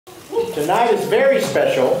Tonight is very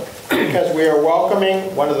special because we are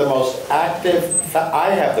welcoming one of the most active,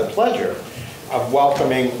 I have the pleasure of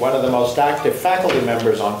welcoming one of the most active faculty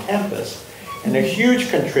members on campus and a huge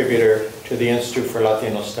contributor to the Institute for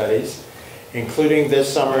Latino Studies, including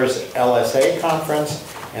this summer's LSA conference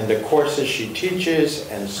and the courses she teaches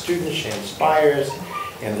and students she inspires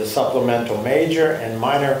in the supplemental major and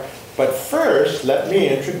minor. But first, let me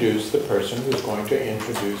introduce the person who's going to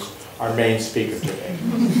introduce our main speaker today.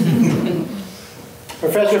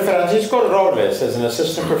 Professor Francisco Robles is an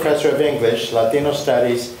assistant professor of English, Latino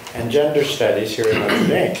Studies, and Gender Studies here at Notre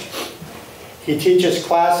Dame. He teaches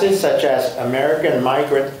classes such as American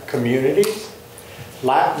Migrant Communities,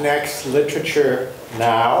 Latinx Literature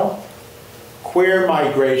Now, Queer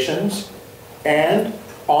Migrations, and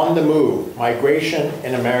On the Move, Migration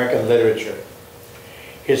in American Literature.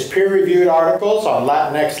 His peer-reviewed articles on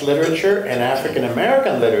Latinx literature and African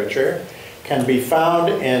American literature can be found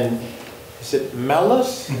in, is it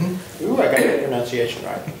Mellis? Ooh, I got the pronunciation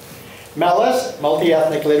right. Mellis,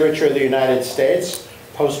 Multi-Ethnic Literature of the United States,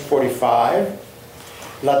 post 45,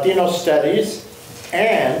 Latino Studies,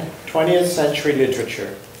 and 20th Century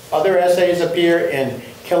Literature. Other essays appear in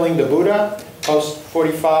Killing the Buddha, post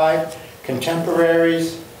 45,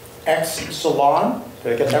 Contemporaries, Ex-Salon,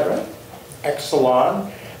 did I get that right?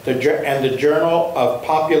 Ex-Salon, and the Journal of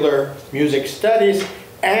Popular Music Studies,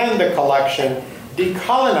 and the collection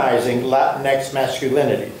Decolonizing Latinx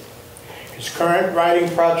Masculinity. His current writing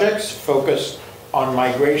projects focus on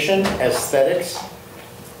migration, aesthetics,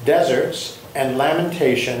 deserts, and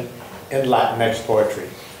lamentation in Latinx poetry.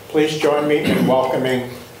 Please join me in welcoming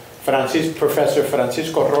Professor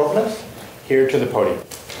Francisco Robles here to the podium.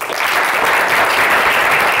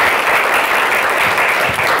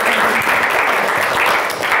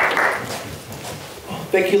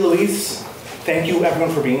 Thank you, Luis. Thank you,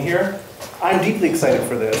 everyone, for being here. I'm deeply excited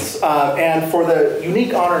for this, and for the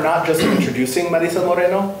unique honor not just of introducing Marisel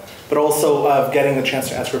Moreno, but also of getting the chance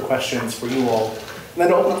to ask her questions for you all, and then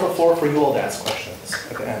to open up the floor for you all to ask questions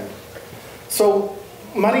at the end. So,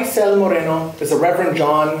 Marisel Moreno is a Reverend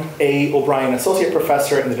John A. O'Brien Associate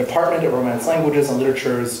Professor in the Department of Romance Languages and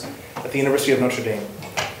Literatures at the University of Notre Dame.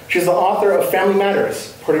 She's the author of Family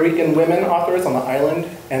Matters, Puerto Rican Women Authors on the Island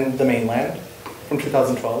and the Mainland, from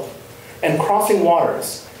 2012, and Crossing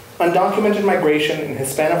Waters, Undocumented Migration in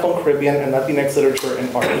Hispanophone Caribbean and Latinx Literature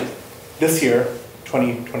and Art, this year,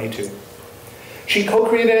 2022. She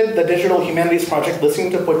co-created the digital humanities project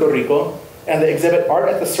Listening to Puerto Rico and the exhibit Art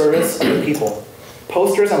at the Service of the People,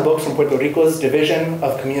 posters and books from Puerto Rico's Division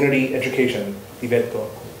of Community Education, DIVETCO.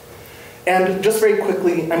 And just very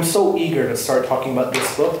quickly, I'm so eager to start talking about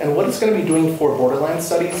this book and what it's going to be doing for borderland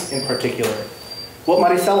studies in particular. What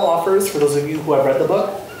Marisel offers, for those of you who have read the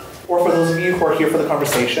book, or for those of you who are here for the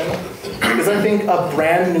conversation, is, I think, a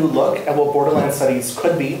brand new look at what borderland studies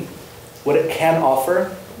could be, what it can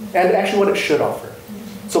offer, and actually what it should offer.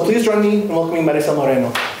 So please join me in welcoming Marisel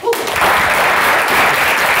Moreno.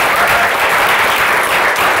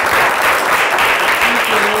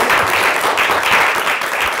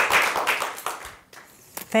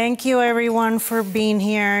 Thank you, everyone, for being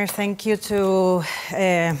here. Thank you to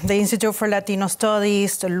the Institute for Latino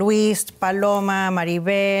Studies, to Luis, Paloma,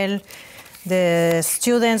 Maribel, the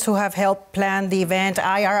students who have helped plan the event,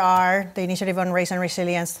 IRR, the Initiative on Race and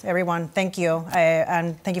Resilience. Everyone, thank you.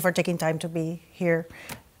 And thank you for taking time to be here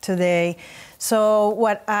today. So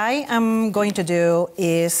what I am going to do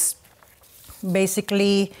is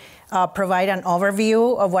basically provide an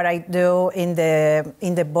overview of what I do in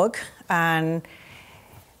the book, and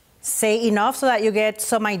say enough so that you get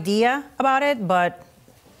some idea about it, but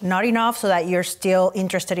not enough so that you're still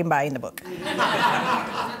interested in buying the book.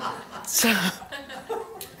 So,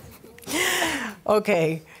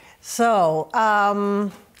 okay, so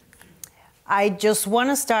I just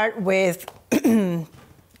want to start with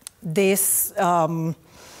this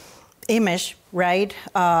image, right,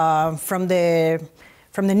 from the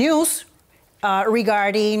news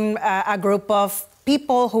regarding a group of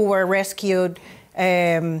people who were rescued.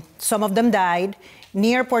 Some of them died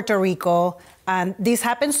near Puerto Rico, and this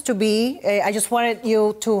happens to be, I just wanted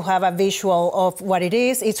you to have a visual of what it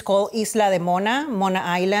is. It's called Isla de Mona, Mona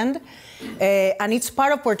Island, and it's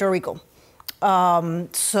part of Puerto Rico.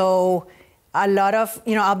 So a lot of,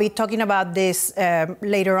 I'll be talking about this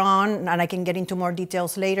later on, and I can get into more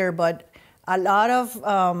details later, but a lot of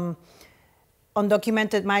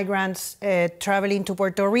undocumented migrants traveling to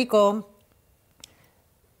Puerto Rico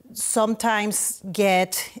sometimes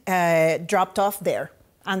get dropped off there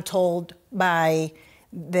and told by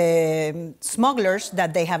the smugglers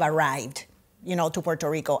that they have arrived, to Puerto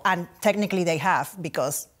Rico. And technically they have,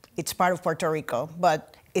 because it's part of Puerto Rico,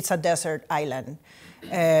 but it's a desert island.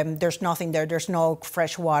 There's nothing there. There's no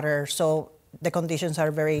fresh water, so the conditions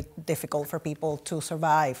are very difficult for people to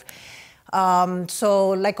survive. So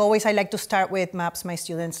like always, I like to start with maps. My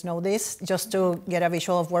students know this, just to get a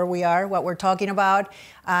visual of where we are, what we're talking about.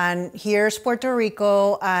 And here's Puerto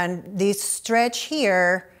Rico, and this stretch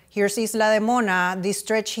here, here's Isla de Mona, this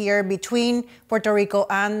stretch here between Puerto Rico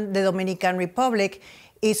and the Dominican Republic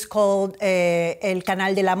is called El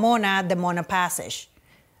Canal de la Mona, the Mona Passage.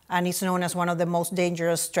 And it's known as one of the most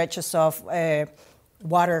dangerous stretches of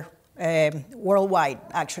water worldwide,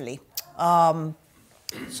 actually.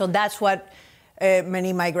 So that's what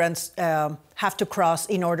many migrants have to cross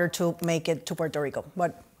in order to make it to Puerto Rico,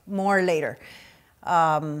 but more later.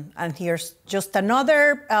 And here's just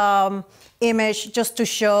another image just to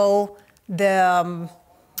show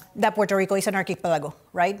that Puerto Rico is an archipelago,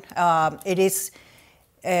 right? It is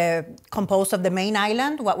composed of the main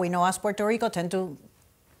island, what we know as Puerto Rico, tend to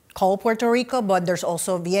call Puerto Rico, but there's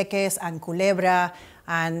also Vieques and Culebra,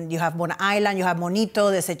 and you have Bona Island, you have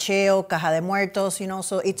Monito, Desecheo, Caja de Muertos, you know,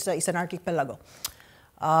 so it's an archipelago.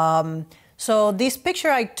 So this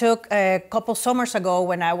picture I took a couple summers ago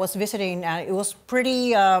when I was visiting, and it was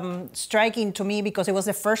pretty striking to me because it was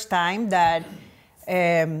the first time that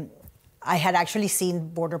I had actually seen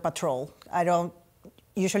Border Patrol. I don't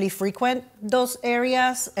usually frequent those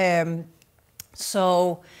areas,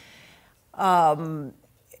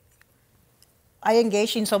 I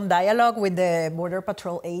engaged in some dialogue with the Border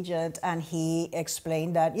Patrol agent, and he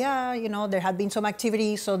explained that, yeah, you know, there had been some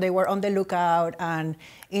activity, so they were on the lookout. And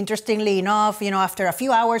interestingly enough, you know, after a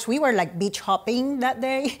few hours, we were like beach hopping that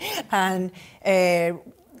day. And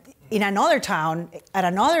in another town, at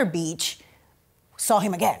another beach, saw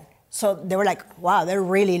him again. So they were like, wow, they're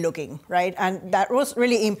really looking, right? And that was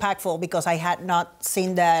really impactful because I had not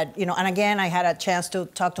seen that, you know, and again, I had a chance to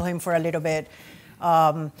talk to him for a little bit.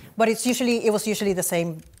 But it was usually the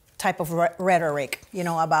same type of rhetoric, you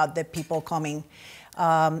know, about the people coming.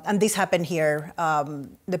 And this happened here.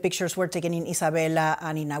 The pictures were taken in Isabela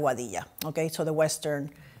and in Aguadilla, okay? So the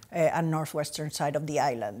western and northwestern side of the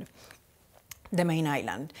island, the main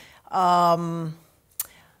island.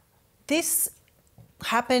 This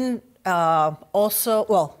happened also,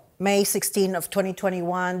 well, May 16 of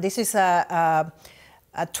 2021. This is a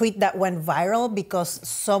tweet that went viral because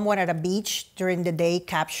someone at a beach during the day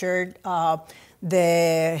captured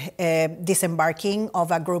the disembarking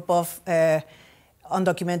of a group of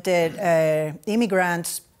undocumented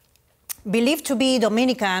immigrants believed to be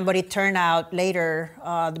Dominican, but it turned out later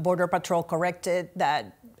the Border Patrol corrected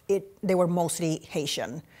that they were mostly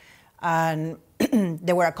Haitian. And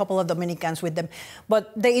there were a couple of Dominicans with them.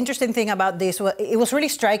 But the interesting thing about this, it was really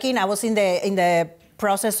striking. I was in the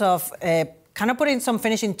process of kind of putting some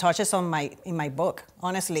finishing touches on in my book,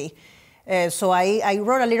 honestly. So I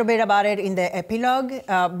wrote a little bit about it in the epilogue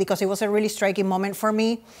because it was a really striking moment for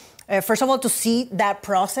me. First of all, to see that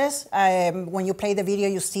process. When you play the video,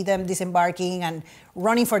 you see them disembarking and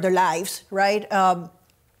running for their lives, right?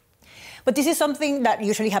 But this is something that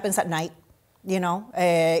usually happens at night, you know,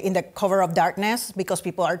 in the cover of darkness because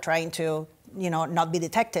people are trying to, you know, not be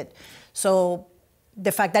detected. So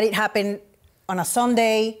the fact that it happened on a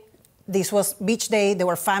Sunday, this was beach day, there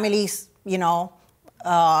were families, you know,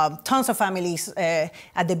 tons of families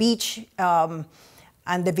at the beach,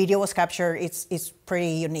 and the video was captured. It's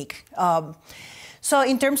pretty unique. So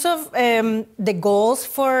in terms of the goals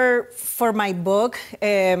for my book,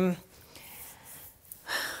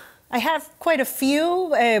 I have quite a few,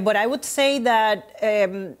 but I would say that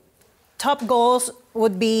top goals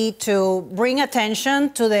would be to bring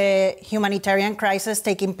attention to the humanitarian crisis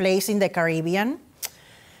taking place in the Caribbean.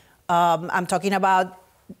 I'm talking about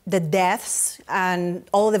the deaths and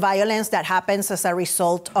all the violence that happens as a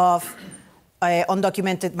result of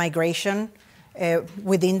undocumented migration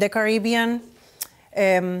within the Caribbean.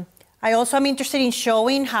 I also am interested in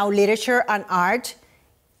showing how literature and art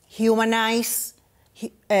humanize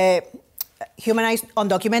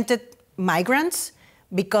undocumented migrants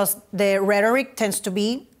because the rhetoric tends to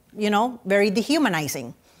be, you know, very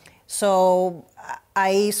dehumanizing. So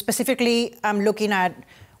I specifically am looking at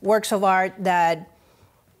works of art that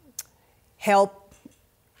help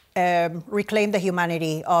reclaim the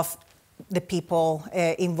humanity of the people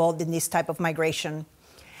involved in this type of migration.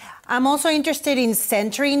 I'm also interested in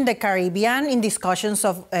centering the Caribbean in discussions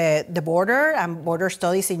of the border and border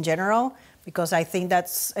studies in general, because I think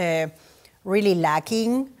that's really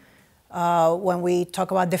lacking when we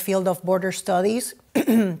talk about the field of border studies.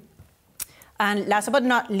 And last but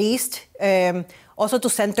not least, also to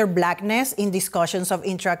center Blackness in discussions of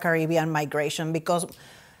intra-Caribbean migration, because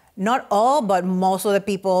not all, but most of the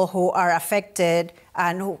people who are affected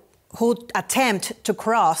and who attempt to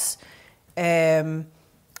cross tend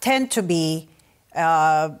to be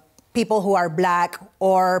people who are Black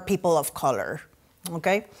or people of color,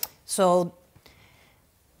 okay? So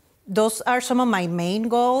those are some of my main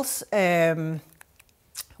goals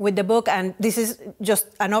with the book, and this is just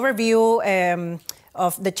an overview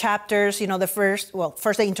of the chapters. You know, first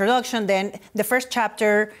the introduction, then the first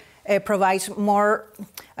chapter provides more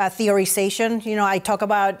theorization. You know, I talk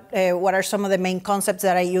about what are some of the main concepts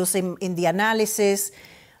that I use in the analysis,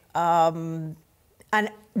 and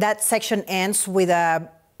that section ends with a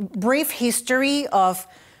brief history of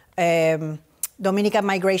Dominican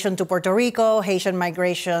migration to Puerto Rico, Haitian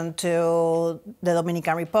migration to the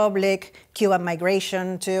Dominican Republic, Cuban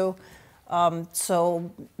migration too.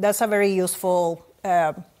 So that's a very useful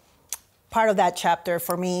part of that chapter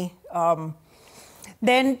for me.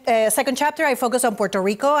 Then second chapter, I focus on Puerto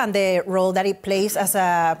Rico and the role that it plays as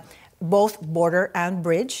both border and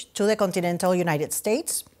bridge to the continental United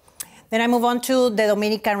States. Then I move on to the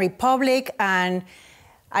Dominican Republic, and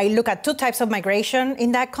I look at two types of migration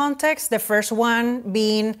in that context. The first one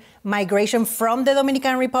being migration from the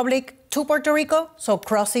Dominican Republic to Puerto Rico, so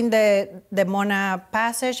crossing the Mona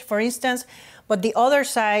Passage, for instance. But the other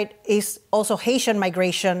side is also Haitian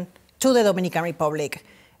migration to the Dominican Republic,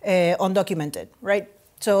 undocumented, right?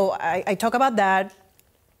 So I talk about that.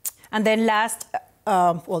 And then last,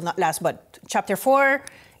 well, not last, but chapter 4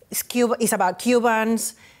 is about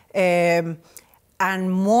Cubans,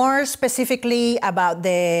 and more specifically about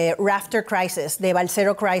the rafter crisis, the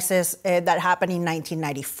Balsero crisis that happened in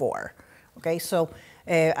 1994. Okay, so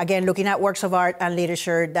again, looking at works of art and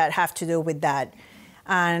literature that have to do with that.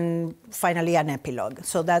 And finally, an epilogue.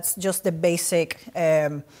 So that's just the basic,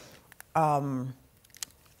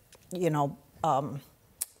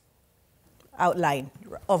 outline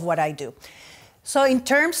of what I do. So in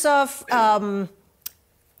terms of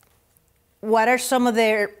what are some of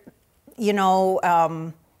the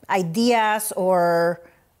ideas or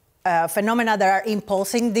phenomena that are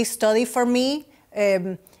impulsing this study for me.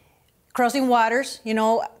 Crossing Waters,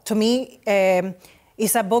 to me,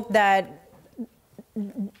 is a book that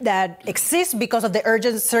exists because of the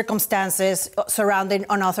urgent circumstances surrounding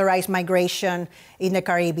unauthorized migration in the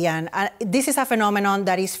Caribbean. This is a phenomenon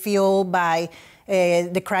that is fueled by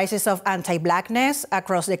the crisis of anti-Blackness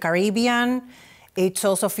across the Caribbean. It's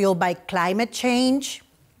also fueled by climate change.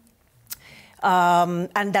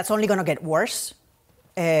 And that's only going to get worse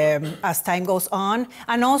as time goes on.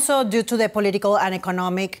 And also due to the political and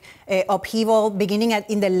economic upheaval beginning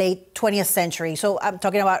in the late 20th century. So I'm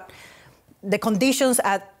talking about the conditions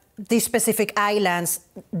at these specific islands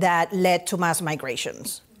that led to mass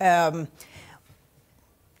migrations. The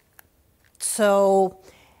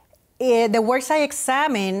works I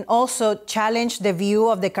examine also challenge the view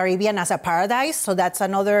of the Caribbean as a paradise. So that's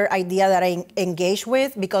another idea that I engage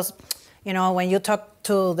with, because when you talk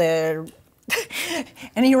to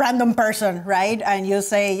any random person, right, and you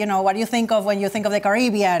say, what do you think of when you think of the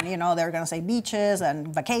Caribbean? They're going to say beaches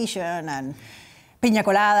and vacation and piña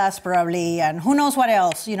coladas probably, and who knows what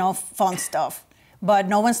else, fun stuff. But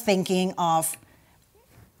no one's thinking of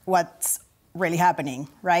what's really happening,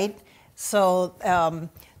 right? So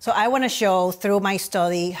I want to show through my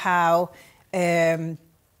study how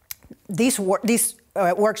these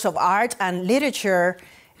works of art and literature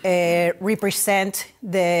represent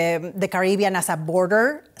the Caribbean as a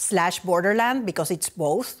border/borderland, because it's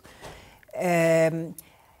both.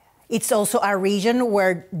 It's also a region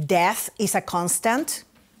where death is a constant.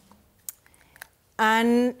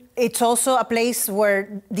 And it's also a place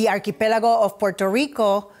where the archipelago of Puerto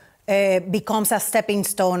Rico becomes a stepping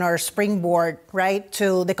stone or springboard, right,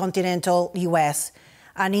 to the continental U.S.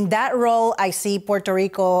 And in that role, I see Puerto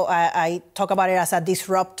Rico, I talk about it as a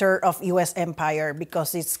disruptor of U.S. empire,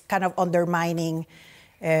 because it's kind of undermining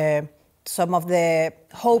some of the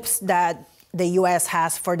hopes that the U.S.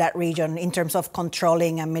 has for that region in terms of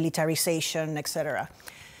controlling and militarization, et cetera.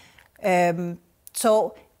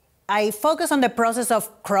 So I focus on the process of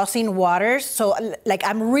crossing waters. So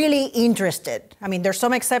I'm really interested. I mean, there's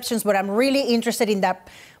some exceptions, but I'm really interested in that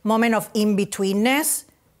moment of in-betweenness,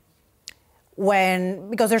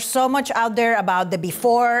 because there's so much out there about the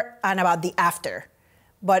before and about the after,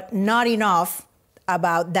 but not enough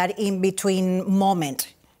about that in-between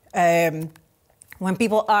moment when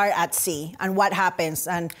people are at sea and what happens.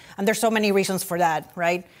 And there's so many reasons for that,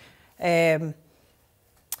 right? There's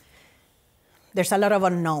a lot of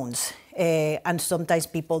unknowns, and sometimes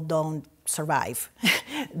people don't survive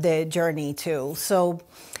the journey too. So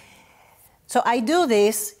I do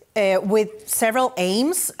this with several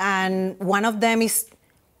aims, and one of them is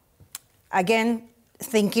again,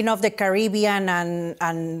 thinking of the Caribbean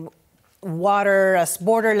and water as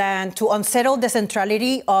borderland, to unsettle the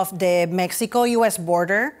centrality of the Mexico-U.S.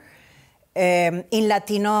 border in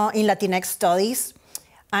Latinx studies,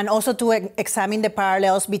 and also to examine the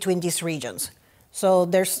parallels between these regions. So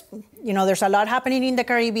there's a lot happening in the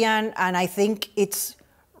Caribbean, and I think it's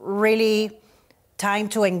really time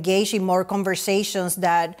to engage in more conversations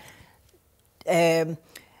that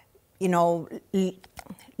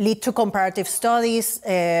lead to comparative studies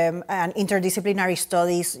and interdisciplinary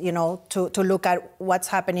studies, to look at what's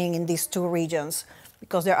happening in these two regions,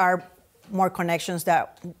 because there are more connections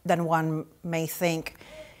than one may think.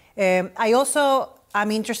 I also am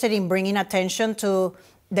interested in bringing attention to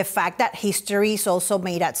the fact that history is also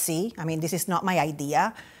made at sea. I mean, this is not my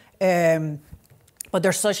idea, but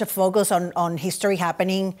there's such a focus on history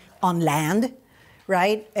happening on land,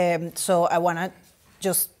 right? So I want to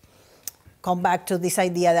just come back to this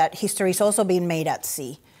idea that history is also being made at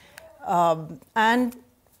sea. And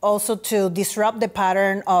also to disrupt the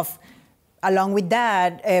pattern of, along with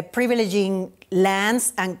that, privileging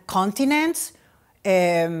lands and continents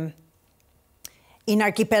in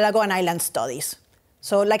archipelago and island studies.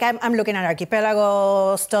 So like I'm looking at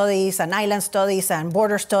archipelago studies and island studies and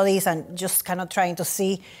border studies, and just kind of trying to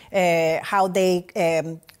see how they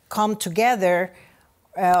come together.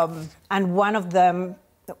 And one of the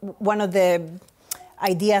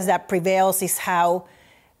ideas that prevails is how,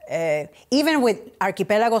 even with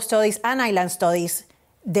archipelago studies and island studies,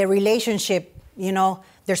 the relationship,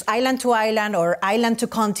 there's island to island or island to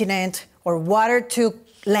continent or water to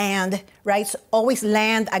land, right? So always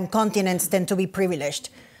land and continents tend to be privileged.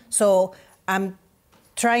 So I'm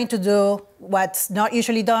trying to do what's not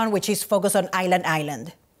usually done, which is focus on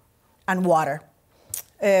island and water.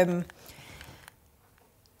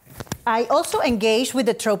 I also engage with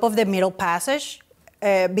the trope of the Middle Passage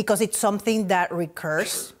because it's something that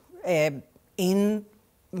recurs in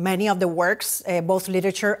many of the works, both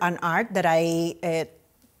literature and art, that I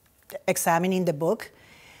examine in the book.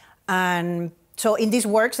 And so in these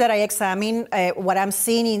works that I examine, what I'm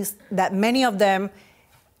seeing is that many of them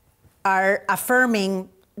are affirming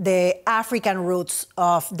the African roots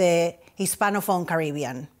of the Hispanophone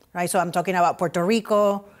Caribbean, right? So I'm talking about Puerto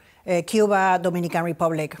Rico, Cuba, Dominican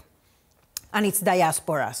Republic, and its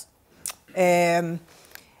diasporas,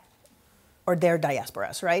 or their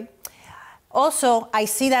diasporas, right? Also, I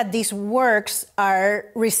see that these works are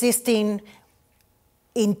resisting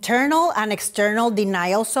internal and external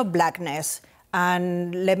denials of Blackness.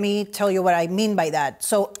 And let me tell you what I mean by that.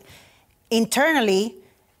 So internally,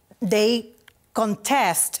 they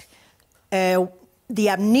contest the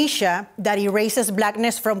amnesia that erases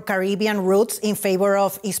Blackness from Caribbean roots in favor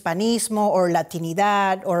of Hispanismo or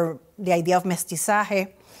Latinidad or the idea of mestizaje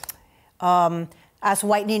as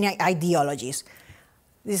whitening ideologies.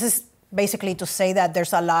 This is basically to say that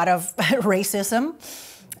there's a lot of racism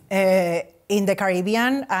in the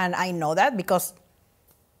Caribbean, and I know that because,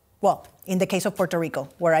 well, in the case of Puerto Rico,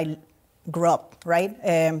 where I grew up, right?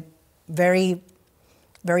 Very,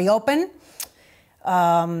 very open,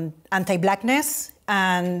 anti-Blackness,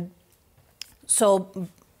 and so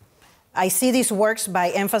I see these works by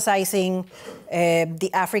emphasizing the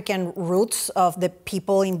African roots of the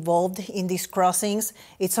people involved in these crossings.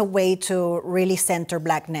 It's a way to really center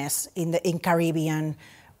Blackness in Caribbean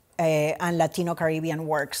and Latino Caribbean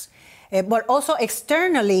works. But also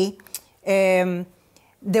externally, the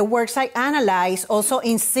works I analyze also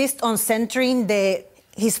insist on centering the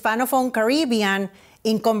Hispanophone Caribbean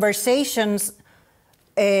in conversations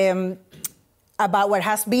about what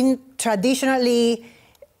has been traditionally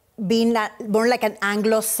been more like an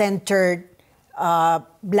Anglo-centered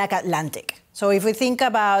Black Atlantic. So if we think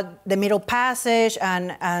about the Middle Passage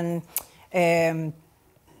and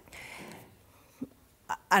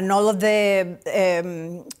all of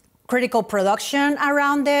the critical production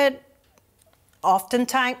around it,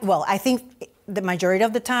 oftentimes, well, I think the majority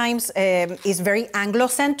of the times is very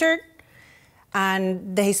Anglo-centered,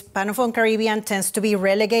 and the Hispanophone Caribbean tends to be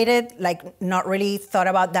relegated, like not really thought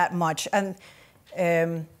about that much. And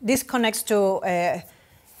this connects to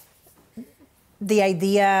the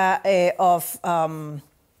idea of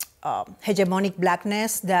hegemonic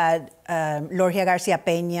Blackness that Lorgia Garcia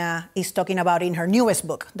Peña is talking about in her newest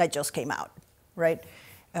book that just came out, right?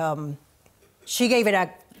 She gave it a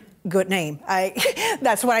good name.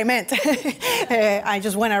 That's what I meant. I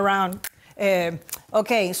just went around.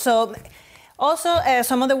 Okay, so also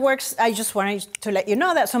some of the works, I just wanted to let you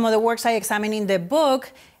know that some of the works I examine in the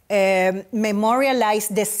book memorialize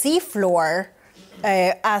the seafloor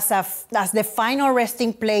as the final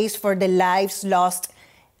resting place for the lives lost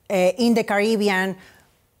in the Caribbean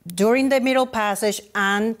during the Middle Passage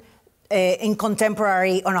and in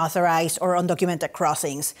contemporary unauthorized or undocumented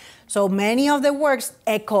crossings. So many of the works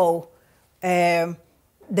echo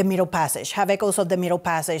the Middle Passage, have echoes of the Middle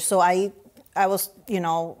Passage. So I was,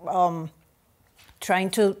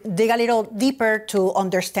 trying to dig a little deeper to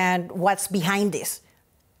understand what's behind this.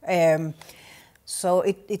 So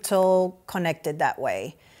it's all connected that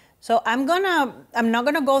way. So I'm not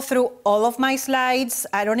gonna go through all of my slides.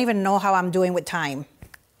 I don't even know how I'm doing with time.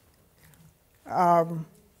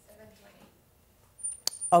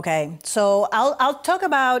 Okay, so I'll talk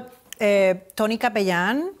about Tony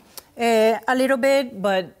Capellan a little bit,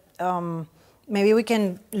 but maybe we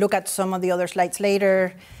can look at some of the other slides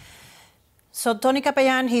later. So Tony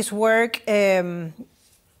Capellan, his work, the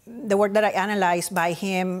work that I analyzed by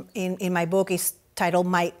him in my book is titled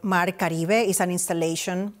Mar Caribe. It's an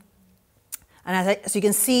installation. And as you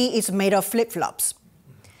can see, it's made of flip-flops.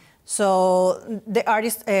 So the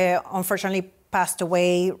artist unfortunately passed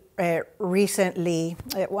away recently,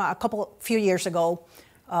 few years ago,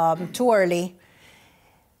 too early.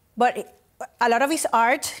 But a lot of his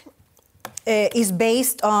art is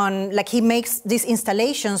based on, like he makes these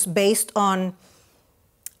installations based on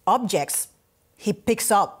objects he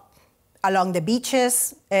picks up along the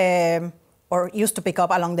beaches, or used to pick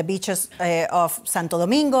up along the beaches of Santo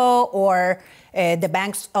Domingo or the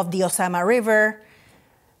banks of the Osama River.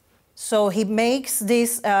 So he makes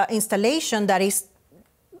this installation that is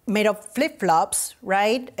made of flip-flops,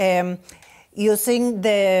 right? Using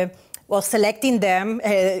selecting them,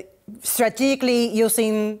 strategically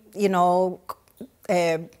using,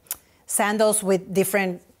 sandals with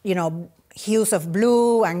different, hues of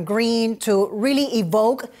blue and green to really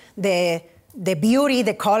evoke the beauty,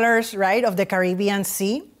 the colors, right, of the Caribbean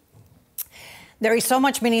Sea. There is so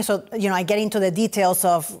much meaning, so, I get into the details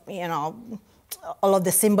of, all of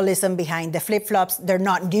the symbolism behind the flip-flops. They're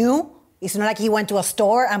not new. It's not like he went to a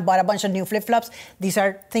store and bought a bunch of new flip-flops. These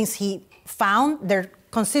are things he found. They're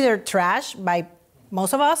considered trash by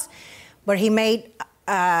most of us, but he made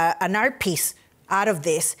an art piece out of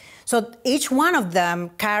this. So each one of them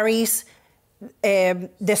carries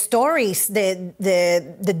the stories,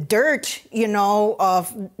 the dirt,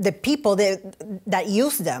 of the people that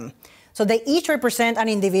use them. So they each represent an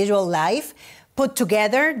individual life. Put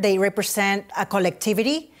together, they represent a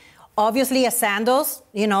collectivity. Obviously, as sandals,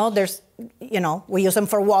 there's, we use them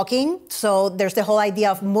for walking. So there's the whole idea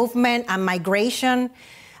of movement and migration.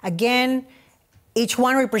 Again, each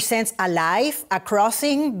one represents a life, a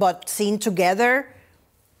crossing, but seen together,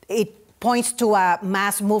 it points to a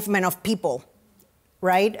mass movement of people,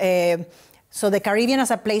 right? So the Caribbean as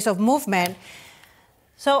a place of movement.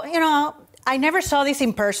 So, I never saw this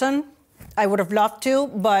in person. I would have loved to,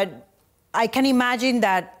 but I can imagine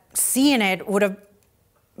that seeing it would have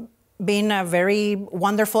been a very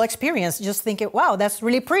wonderful experience. Just thinking, wow, that's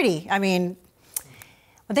really pretty. I mean,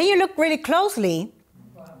 but then you look really closely,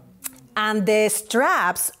 and the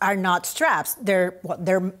straps are not straps. They're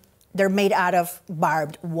made out of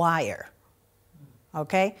barbed wire.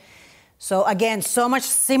 Okay, so again, so much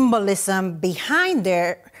symbolism behind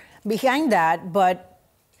that. But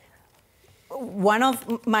one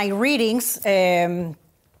of my readings, and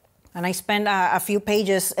I spent a few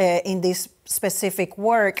pages in this specific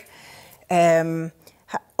work.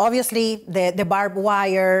 Obviously, the barbed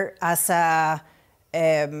wire as a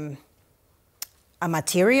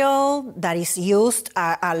material that is used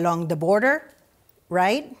along the border,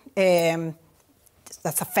 right?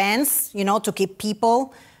 That's a fence, to keep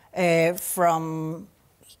people from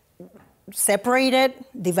separated,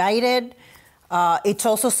 divided. It's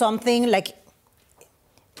also something like,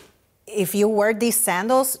 if you wear these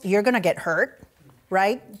sandals, you're gonna get hurt,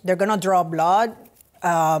 right? They're gonna draw blood.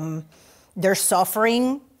 There's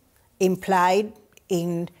suffering implied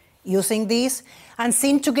in using these. And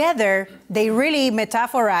seen together, they really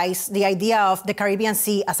metaphorize the idea of the Caribbean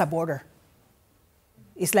Sea as a border.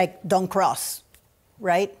 It's like, don't cross,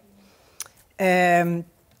 right?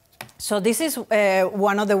 So this is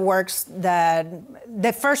one of the works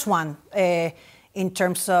the first one in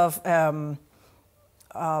terms of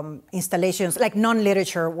installations, like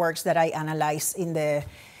non-literature works that I analyze in the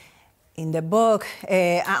book.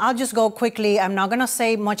 I'll just go quickly. I'm not gonna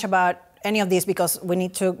say much about any of these because we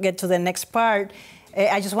need to get to the next part.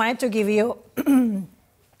 I just wanted to give you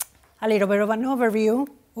a little bit of an overview.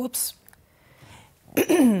 Oops.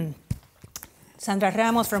 Sandra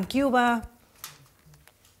Ramos from Cuba.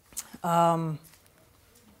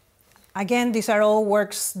 Again, these are all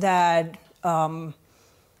works that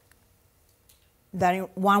that in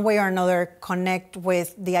one way or another connect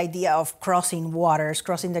with the idea of crossing waters,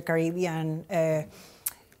 crossing the Caribbean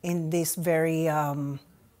in this very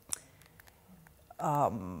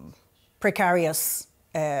precarious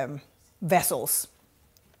vessels.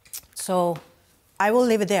 So I will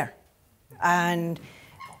leave it there. And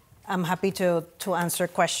I'm happy to answer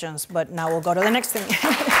questions, but now we'll go to the next thing.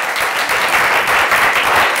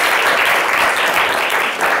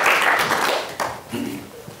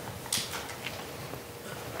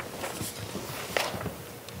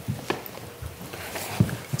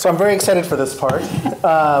 So I'm very excited for this part.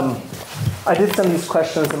 I did send these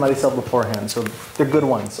questions to Marisel beforehand, so they're good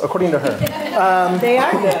ones, according to her. They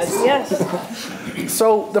are good, yes.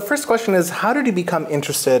 So the first question is, how did you become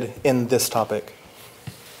interested in this topic?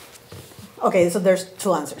 Okay, so there's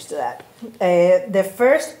two answers to that. The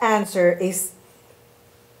first answer is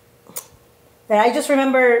that I just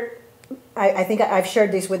remember, I think I've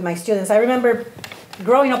shared this with my students. I remember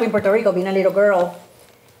growing up in Puerto Rico, being a little girl,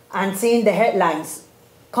 and seeing the headlines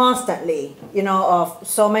constantly, of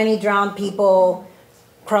so many drowned people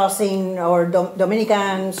crossing, or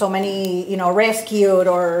Dominican, so many, rescued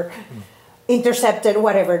or intercepted,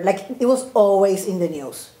 whatever. Like, it was always in the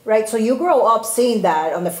news, right? So you grow up seeing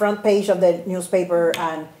that on the front page of the newspaper,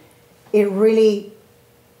 and it really,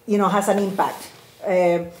 has an impact.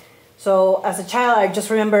 So as a child, I just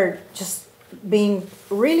remember just being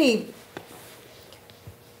really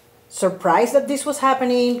surprised that this was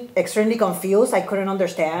happening, extremely confused. I couldn't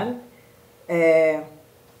understand.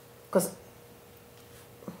 Because,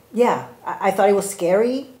 I thought it was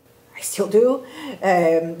scary. I still do.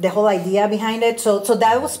 The whole idea behind it. So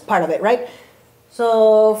that was part of it, right?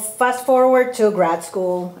 So fast forward to grad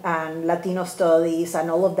school and Latino studies and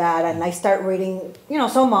all of that. And I start reading,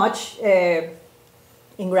 so much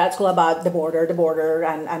in grad school about the border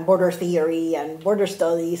and border theory and border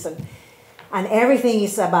studies. And everything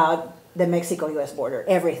is about the Mexico-U.S. border.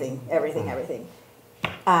 Everything.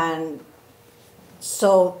 And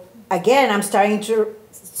so, again, I'm starting to...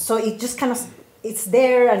 So it just kind of... It's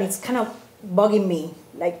there, and it's kind of bugging me.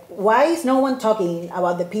 Like, why is no one talking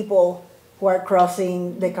about the people who are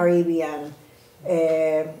crossing the Caribbean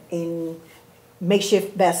in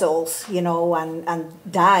makeshift vessels, and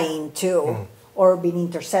dying, too, or being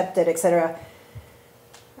intercepted, etc.?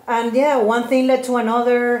 And one thing led to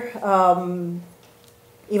another.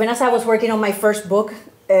 Even as I was working on my first book,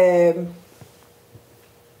 the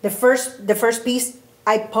first piece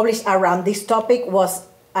I published around this topic was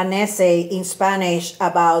an essay in Spanish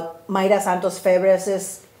about Mayra Santos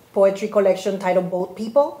Febres' poetry collection titled Boat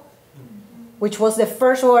People, which was the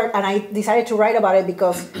first word, and I decided to write about it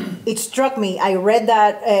because it struck me. I read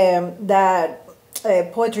that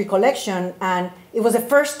poetry collection, and it was the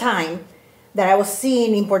first time that I was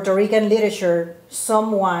seeing in Puerto Rican literature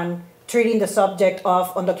someone treating the subject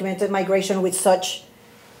of undocumented migration with such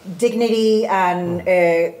dignity and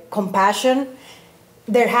compassion.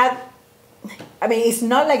 It's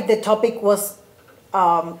not like the topic was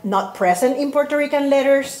not present in Puerto Rican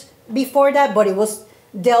letters before that, but it was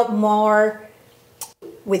dealt more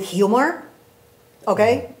with humor,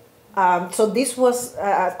 okay? So this was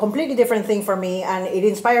a completely different thing for me, and it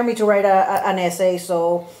inspired me to write an essay.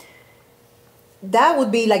 So that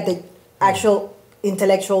would be like the actual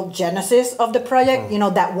intellectual genesis of the project,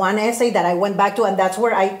 that one essay that I went back to, and that's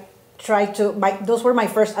where I tried to, those were my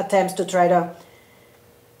first attempts to try to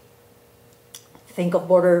think of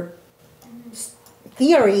border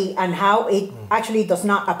theory and how it actually does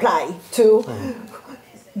not apply to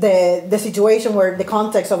the situation where the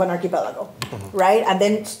context of an archipelago, right? And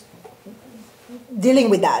then dealing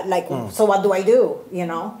with that, like, so what do I do,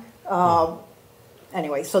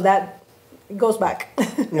 Anyway, so that goes back.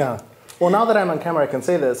 Yeah. Well, now that I'm on camera, I can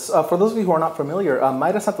say this. For those of you who are not familiar,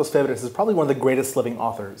 Mayra Santos Febres is probably one of the greatest living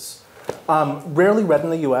authors. Rarely read in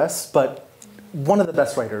the U.S., but one of the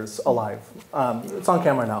best writers alive. It's on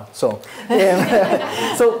camera now. So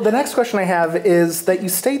the next question I have is that you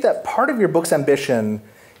state that part of your book's ambition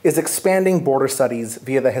is expanding border studies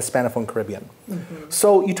via the Hispanophone Caribbean.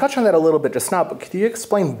 So you touched on that a little bit just now, but could you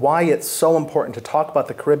explain why it's so important to talk about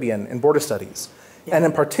the Caribbean in border studies, and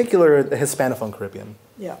in particular, the Hispanophone Caribbean?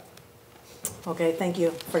 Yeah. Okay, thank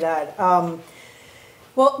you for that.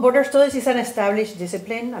 Well, border studies is an established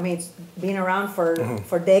discipline. It's been around for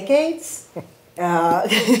decades.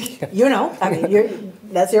 That's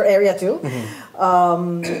your area too.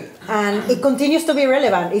 And it continues to be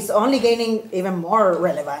relevant. It's only gaining even more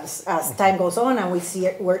relevance as time goes on, and we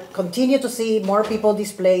continue to see more people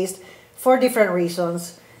displaced for different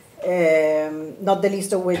reasons, not the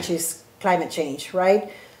least of which is climate change,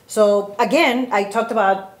 right? So again, I talked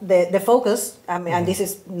about the focus, and this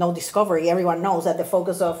is no discovery. Everyone knows that the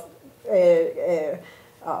focus of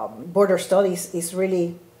border studies is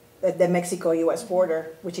really the Mexico-U.S.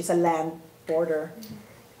 border, which is a land border.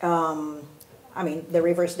 I mean, the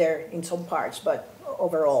river's there in some parts, but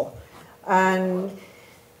overall. And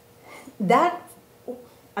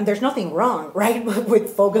there's nothing wrong, right,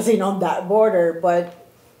 with focusing on that border, but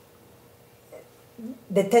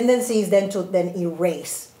the tendency is then to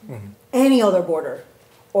erase any other border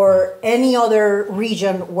or any other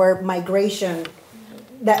region where migration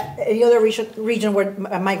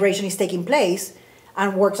is taking place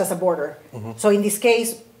and works as a border. So in this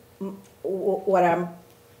case, what I'm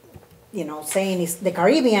saying is the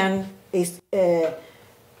Caribbean is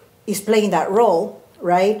playing that role,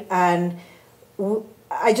 right? And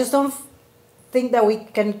I just don't think that we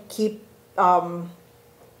can keep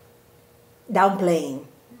downplaying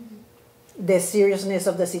the seriousness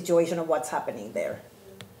of the situation of what's happening there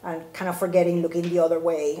and kind of looking the other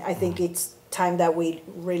way. I think it's time that we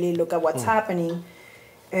really look at what's happening.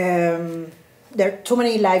 There are too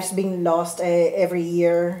many lives being lost every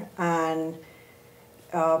year, and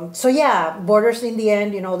so yeah, borders in the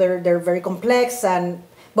end, they're very complex,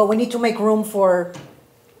 but we need to make room for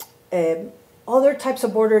other types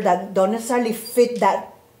of border that don't necessarily fit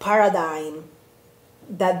that paradigm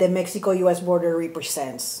that the Mexico-U.S. border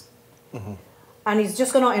represents. And it's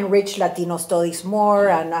just going to enrich Latino studies more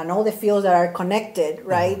and all the fields that are connected,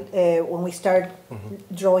 right? When we start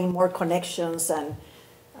drawing more connections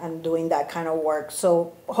and doing that kind of work.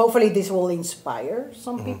 So hopefully this will inspire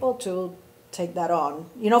some people to take that on,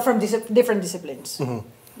 from different disciplines.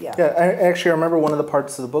 Yeah. I actually remember one of the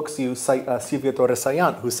parts of the books you cite Silvia Torres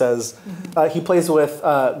Sayant, who says he plays with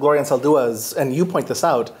Gloria Anzaldua's, and you point this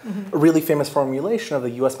out, a really famous formulation of the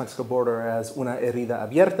U.S.-Mexico border as una herida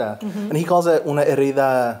abierta, and he calls it una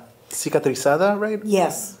herida cicatrizada, right?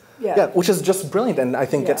 Yes. Yeah, which is just brilliant, and I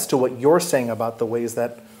think gets to what you're saying about the ways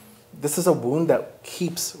that this is a wound that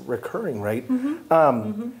keeps recurring, right?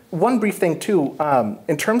 One brief thing, too,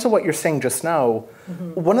 in terms of what you're saying just now,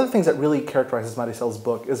 one of the things that really characterizes Marisel's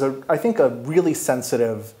book is, I think, a really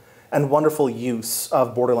sensitive and wonderful use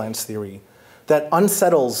of borderlands theory that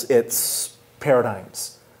unsettles its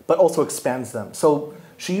paradigms, but also expands them. So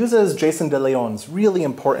she uses Jason de Leon's really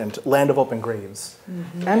important Land of Open Graves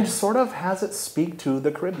and sort of has it speak to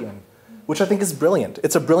the Caribbean, which I think is brilliant.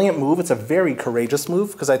 It's a brilliant move. It's a very courageous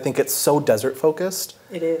move because I think it's so desert-focused.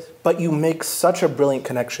 It is. But you make such a brilliant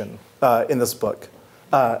connection in this book.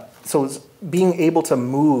 So being able to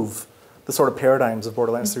move the sort of paradigms of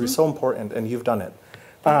borderlands theory is so important, and you've done it.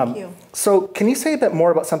 Thank you. So can you say a bit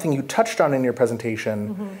more about something you touched on in your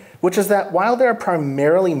presentation, which is that while there are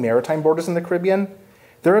primarily maritime borders in the Caribbean,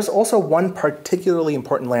 there is also one particularly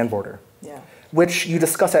important land border, which you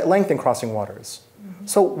discuss at length in Crossing Waters.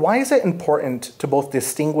 So why is it important to both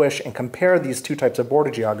distinguish and compare these two types of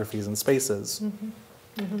border geographies and spaces?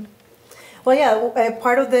 Well, yeah,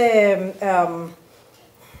 part of the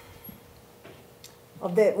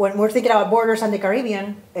when we're thinking about borders and the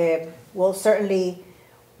Caribbean, well, certainly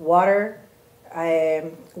water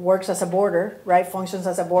works as a border, right? Functions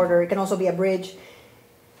as a border. It can also be a bridge.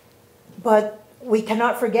 But we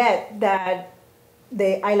cannot forget that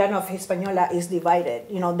the island of Hispaniola is divided.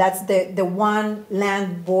 That's the one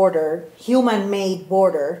land border, human-made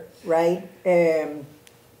border, right, in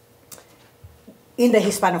the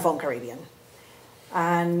Hispanophone Caribbean.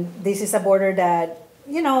 And this is a border that,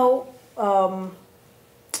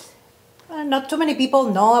 not too many people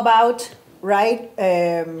know about, right?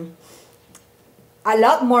 A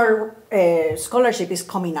lot more scholarship is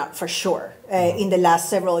coming out for sure in the last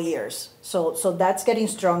several years. So that's getting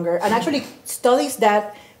stronger. And actually studies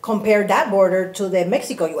that compare that border to the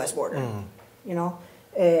Mexico-U.S. border.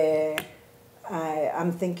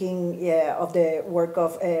 I'm thinking of the work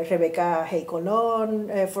of Rebecca Hay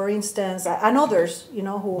Colon, for instance, and others,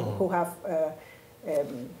 who have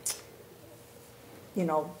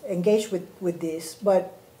engaged with this.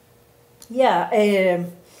 But yeah, it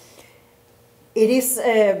is,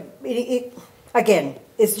 again,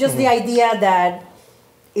 it's just the idea that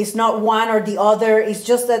it's not one or the other. It's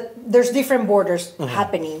just that there's different borders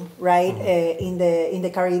happening, right, in the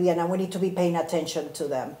Caribbean, and we need to be paying attention to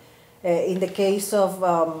them. In the case of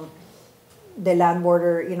the land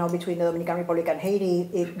border, between the Dominican Republic and Haiti,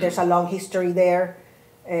 there's a long history there.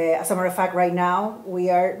 As a matter of fact, right now, we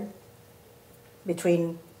are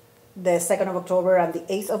between the 2nd of October and the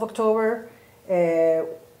 8th of October.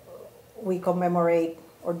 We commemorate,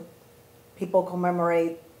 or people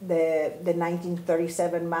commemorate, the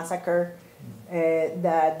 1937 massacre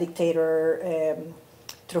that dictator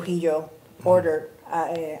Trujillo ordered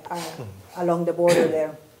along the border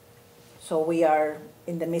there. So we are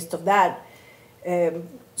in the midst of that.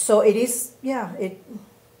 So it is,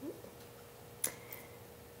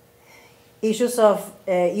 issues of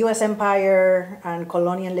U.S. empire and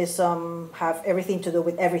colonialism have everything to do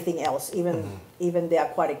with everything else, even the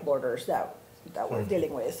aquatic borders that we're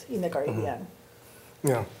dealing with in the Caribbean.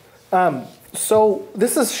 Yeah. So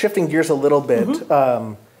this is shifting gears a little bit,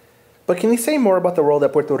 but can you say more about the role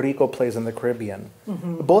that Puerto Rico plays in the Caribbean,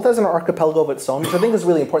 both as an archipelago of its own, which I think is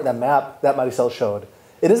really important, that map that Marisel showed.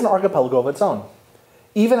 It is an archipelago of its own,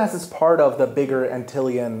 even as it's part of the bigger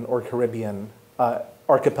Antillean or Caribbean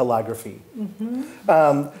archipelography.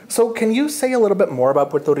 So can you say a little bit more about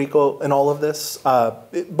Puerto Rico in all of this,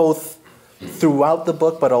 both throughout the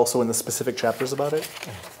book, but also in the specific chapters about it?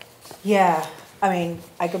 Yeah, I mean,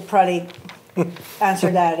 I could probably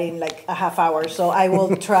answer that in like a half hour, so I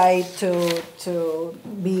will try to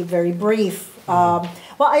be very brief. Well,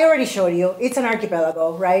 I already showed you, it's an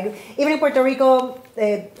archipelago, right? Even in Puerto Rico,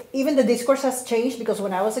 even the discourse has changed, because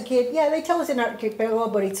when I was a kid, yeah, they tell us an archipelago,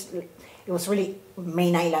 but it was really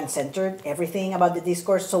main island centered, everything about the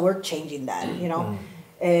discourse, so we're changing that, you know?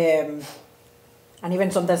 And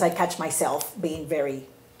even sometimes I catch myself being very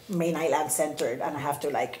main island centered, and I have to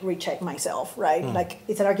like recheck myself, right? Like,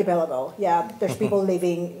 it's an archipelago. Yeah, there's people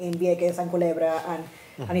living in Vieques and Culebra,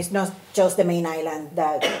 and it's not just the main island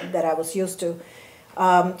that I was used to.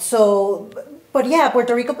 But yeah,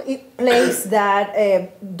 Puerto Rico, it plays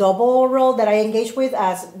that double role that I engage with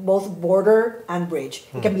as both border and bridge.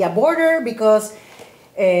 It can be a border because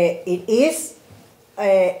it is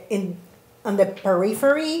on the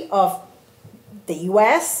periphery of the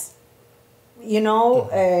U.S.,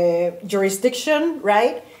 jurisdiction,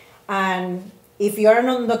 right? And if you're an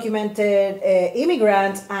undocumented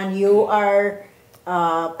immigrant and you are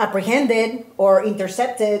apprehended or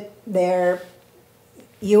intercepted there,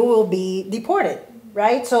 you will be deported,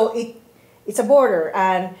 right? So it's a border.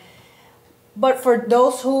 But for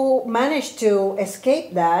those who manage to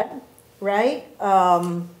escape that, right,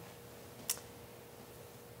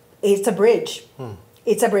 it's a bridge.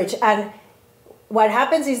 It's a bridge. And what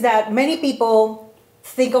happens is that many people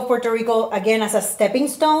think of Puerto Rico, again, as a stepping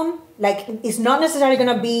stone. Like, it's not necessarily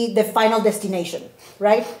going to be the final destination,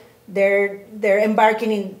 right? They're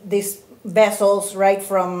embarking in these vessels, right,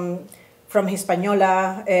 from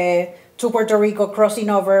Hispaniola to Puerto Rico, crossing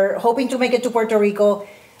over, hoping to make it to Puerto Rico,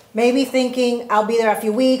 maybe thinking, I'll be there a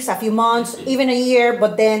few weeks, a few months, even a year,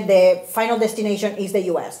 but then the final destination is the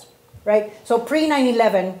U.S., right? So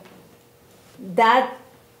pre-9/11, that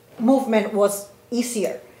movement was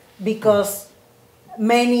easier because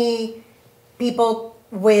many people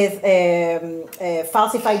with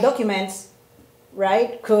falsified documents,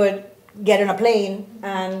 right, could get on a plane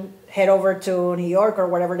and head over to New York or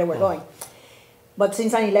wherever they were going. But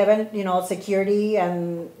since 9/11, security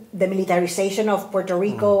and the militarization of Puerto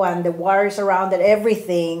Rico and the wars around it,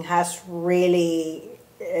 everything has really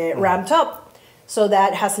ramped up. So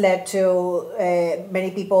that has led to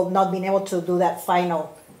many people not being able to do that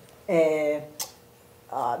final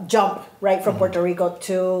jump, right, from Puerto Rico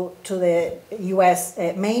to the U.S.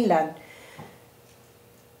 Mainland.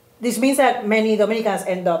 This means that many Dominicans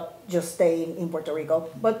end up just staying in Puerto Rico.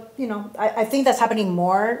 But, I think that's happening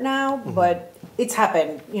more now, but it's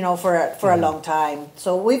happened, for a long time.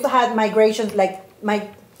 So we've had migrations,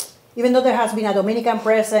 even though there has been a Dominican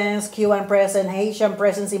presence, Cuban presence, Haitian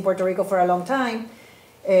presence in Puerto Rico for a long time,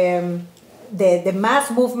 the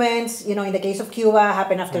mass movements, in the case of Cuba,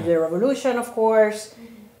 happened after the revolution, of course.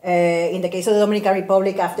 In the case of the Dominican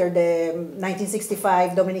Republic, after the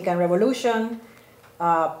 1965 Dominican Revolution,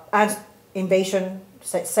 and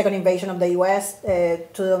second invasion of the U.S.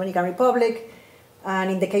 To the Dominican Republic, and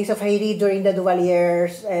in the case of Haiti, during the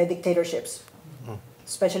Duvalier's dictatorships,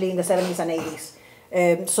 especially in the 70s and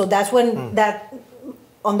 80s. So that's when that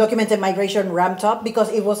undocumented migration ramped up, because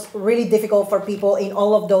it was really difficult for people in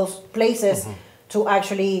all of those places to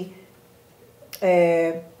actually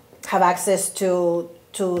have access to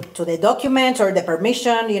the documents or the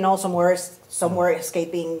permission. Some were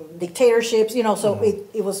escaping dictatorships. So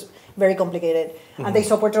it was very complicated. And they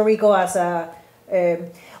saw Puerto Rico as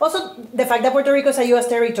also the fact that Puerto Rico is a U.S.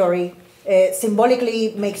 territory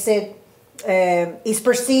symbolically makes it is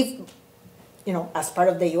perceived, as part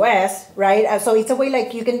of the U.S., right? So it's a way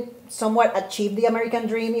like you can somewhat achieve the American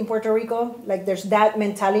dream in Puerto Rico. Like, there's that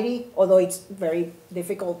mentality, although it's very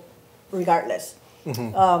difficult regardless.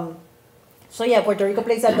 So yeah, Puerto Rico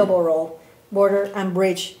plays that double role, border and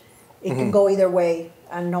bridge. It can go either way,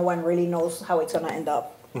 and no one really knows how it's going to end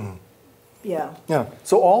up. Yeah.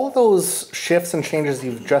 So all of those shifts and changes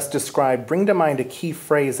you've just described bring to mind a key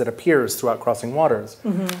phrase that appears throughout Crossing Waters,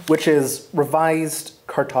 which is revised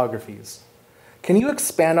cartographies. Can you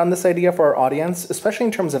expand on this idea for our audience, especially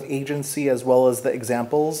in terms of agency as well as the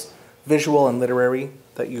examples visual and literary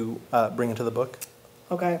that you bring into the book.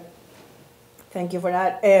 Okay. Thank you for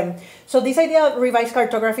that. So this idea of revised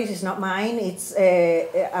cartographies is not mine. It's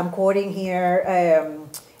I'm quoting here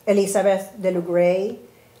Elizabeth de Lougray,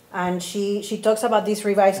 and she talks about these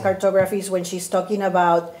revised cartographies when she's talking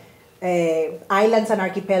about islands and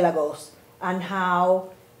archipelagos and how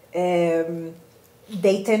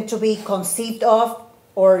they tend to be conceived of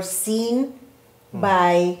or seen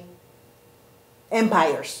by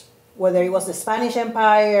empires, whether it was the Spanish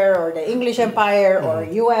Empire or the English Empire or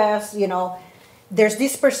US, you know. There's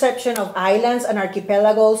this perception of islands and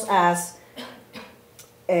archipelagos as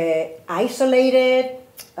isolated,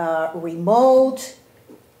 remote,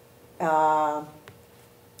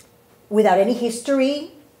 without any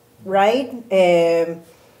history, right?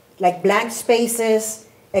 Like blank spaces,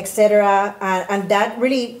 etc. And that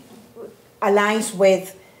really aligns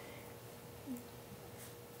with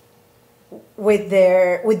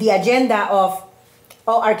the agenda of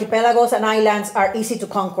archipelagos and islands are easy to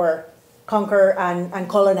conquer and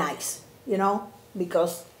colonize, you know,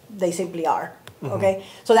 because they simply are. Okay,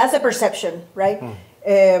 so that's the perception, right?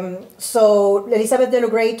 So Elizabeth de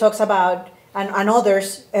Lougray talks about, and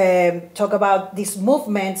others talk about these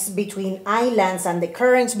movements between islands and the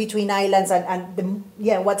currents between islands and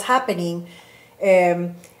what's happening.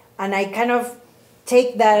 And I kind of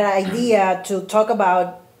take that idea to talk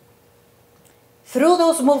about through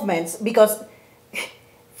those movements, because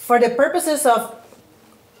for the purposes of,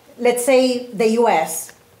 let's say, the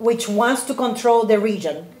US, which wants to control the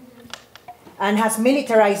region and has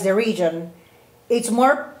militarized the region, it's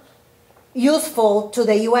more useful to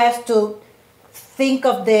the US to think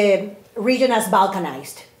of the region as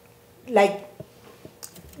balkanized, like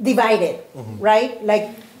divided, right? Like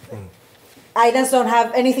islands don't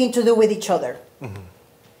have anything to do with each other.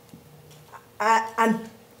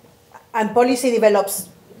 And policy develops,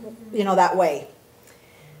 you know, that way.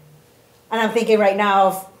 And I'm thinking right now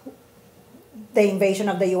of the invasion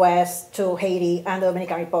of the US to Haiti and the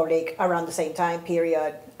Dominican Republic around the same time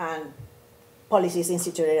period, and policies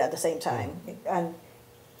instituted at the same time, and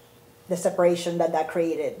the separation that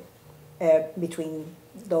created between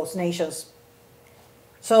those nations.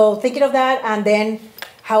 So thinking of that, and then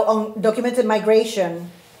how undocumented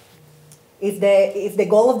migration, if the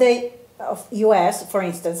goal of the US, for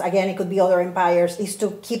instance, again, it could be other empires, is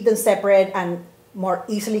to keep them separate and more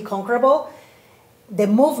easily conquerable, the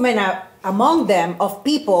movement among them of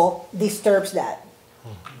people disturbs that.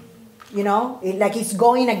 You know, like it's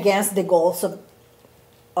going against the goals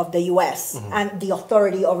of the US and the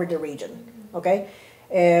authority over the region. Okay,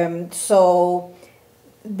 so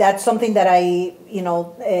that's something that I, you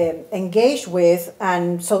know, engage with,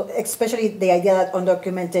 and so especially the idea that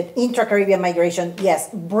undocumented intra-Caribbean migration, yes,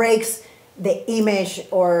 breaks the image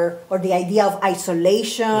or the idea of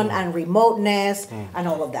isolation and remoteness and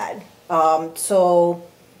all of that. So,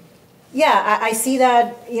 yeah, I see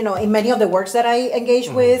that, you know, in many of the works that I engage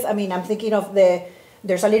with. I mean, I'm thinking of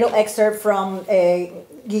there's a little excerpt from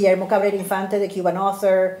Guillermo Cabrera Infante, the Cuban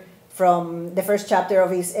author, from the first chapter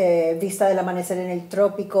of his Vista del Amanecer en el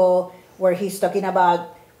Trópico, where he's talking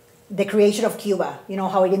about the creation of Cuba, you know,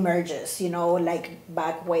 how it emerges, you know, like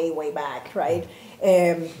back, way back, right?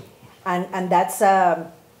 And that's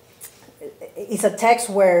it's a text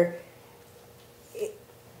where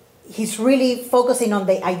he's really focusing on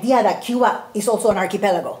the idea that Cuba is also an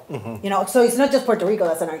archipelago. You know, so it's not just Puerto Rico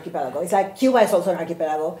that's an archipelago. It's like Cuba is also an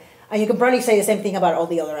archipelago, and you can probably say the same thing about all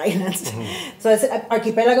the other islands. So it's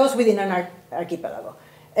archipelagos within an archipelago.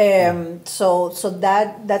 So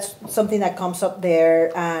that's something that comes up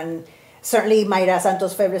there, and certainly Mayra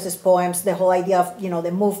Santos Febres' poems, the whole idea of, you know,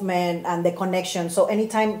 the movement and the connection. So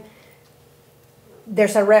anytime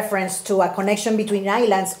there's a reference to a connection between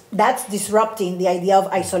islands, that's disrupting the idea of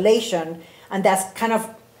isolation, and that's kind of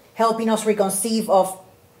helping us reconceive of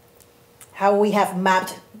how we have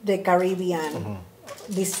mapped the Caribbean,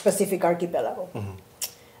 this specific archipelago.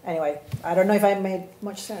 Anyway, I don't know if I made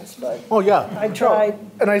much sense, but I tried.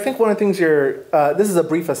 And I think one of the things this is a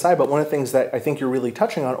brief aside, but one of the things that I think you're really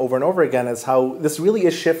touching on over and over again is how this really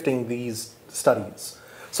is shifting these studies.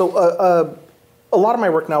 So a lot of my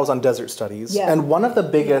work now is on desert studies, and one of the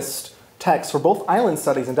biggest texts for both island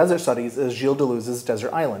studies and desert studies is Gilles Deleuze's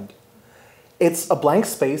Desert Island. It's a blank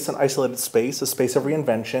space, an isolated space, a space of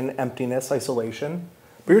reinvention, emptiness, isolation.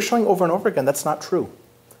 But you're showing over and over again that's not true.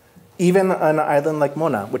 Even an island like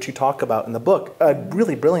Mona, which you talk about in the book,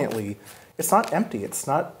 really brilliantly, it's not empty, it's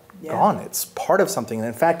not gone, it's part of something. And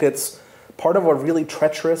in fact, it's part of a really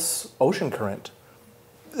treacherous ocean current.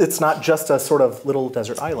 It's not just a sort of little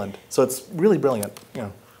desert island. So it's really brilliant.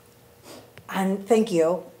 Yeah. And thank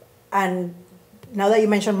you. And now that you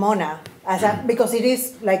mentioned Mona, because it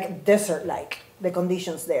is like desert-like, the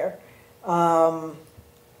conditions there.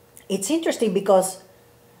 It's interesting because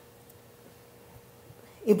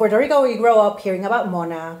in Puerto Rico, we grow up hearing about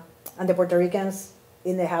Mona, and the Puerto Ricans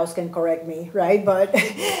in the house can correct me, right? But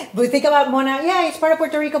we think about Mona, yeah, it's part of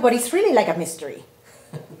Puerto Rico, but it's really like a mystery,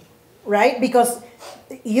 right? Because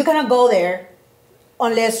you cannot go there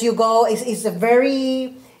unless you go, it's a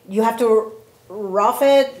very, you have to rough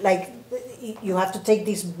it, like you have to take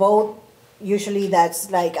this boat, usually that's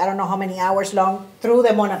like, I don't know how many hours long, through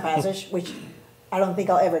the Mona Passage, which I don't think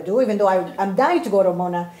I'll ever do, even though I'm dying to go to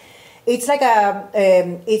Mona. It's like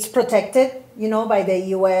it's protected, you know, by the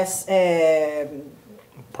U.S.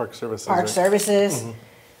 Park Services. Park Services.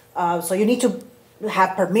 So you need to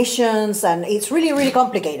have permissions, and it's really, really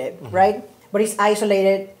complicated, right? But it's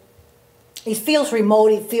isolated. It feels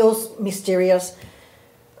remote. It feels mysterious.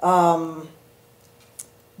 But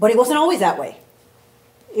it wasn't always that way.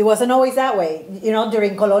 It wasn't always that way. You know,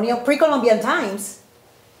 during pre-Columbian times,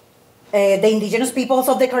 the indigenous peoples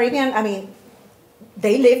of the Caribbean, I mean,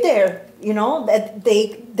 they lived there, you know, that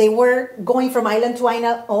they were going from island to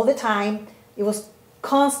island all the time. It was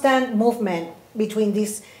constant movement between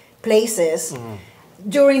these places.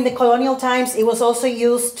 During the colonial times, it was also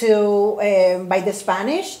used by the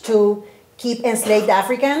Spanish to keep enslaved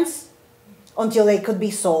Africans until they could be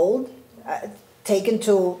sold, taken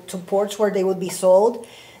to ports where they would be sold.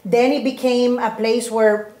 Then it became a place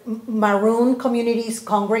where maroon communities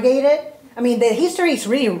congregated. I mean, the history is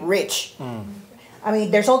really rich. I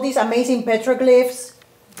mean, there's all these amazing petroglyphs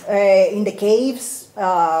in the caves,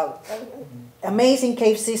 amazing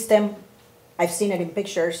cave system. I've seen it in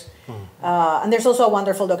pictures. And there's also a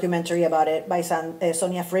wonderful documentary about it by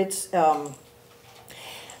Sonia Fritz.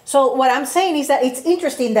 So what I'm saying is that it's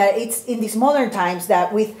interesting that it's in these modern times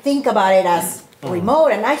that we think about it as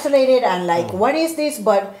remote and isolated and like, what is this?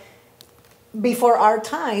 But before our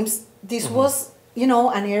times, this was, you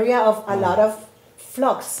know, an area of a lot of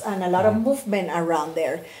flux and a lot of movement around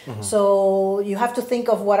there. So you have to think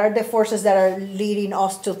of what are the forces that are leading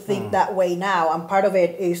us to think that way now. And part of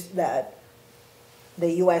it is that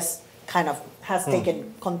the U.S. kind of has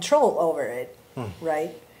taken control over it,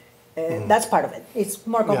 right? That's part of it. It's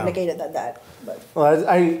more complicated than that. But. Well,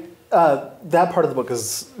 that part of the book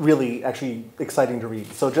is really actually exciting to read.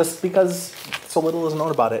 So just because so little is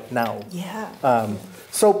known about it now. Yeah.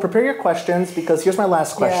 So prepare your questions, because here's my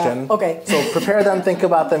last question. Yeah. Okay. So prepare them, think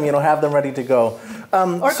about them, you know, have them ready to go.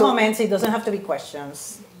 Or comments. It doesn't have to be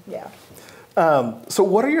questions. Yeah. So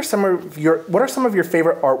what are some of your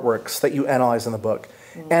favorite artworks that you analyze in the book,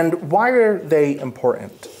 and why are they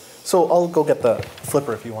important? So I'll go get the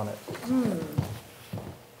flipper if you want it.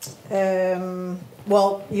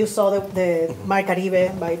 Well, you saw the Mar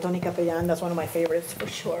Caribe by Tony Capellan. That's one of my favorites for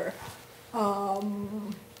sure.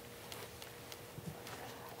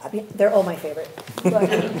 I mean, they're all my favorite. But,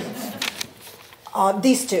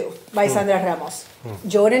 these two by Sandra Ramos.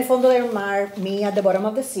 Yo en el fondo del mar, me at the bottom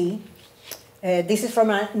of the sea. This is from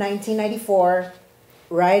 1994,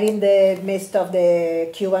 right in the midst of the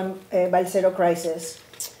Cuban Balsero crisis.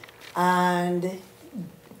 And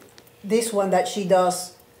this one that she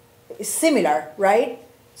does is similar, right?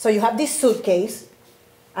 So you have this suitcase,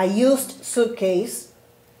 a used suitcase,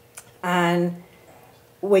 and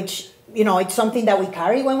which, you know, it's something that we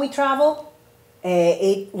carry when we travel.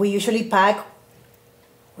 We usually pack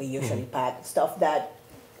stuff that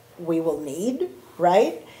we will need,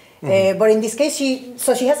 right? But in this case, she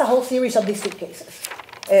has a whole series of these suitcases.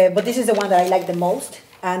 But this is the one that I like the most,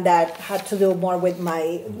 and that had to do more with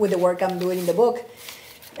the work I'm doing in the book.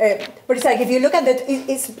 But it's like, if you look at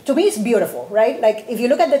to me, it's beautiful, right? Like, if you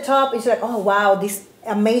look at the top, it's like, oh, wow, this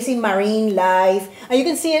amazing marine life. And you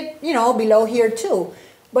can see it, you know, below here too.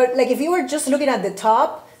 But like, if you were just looking at the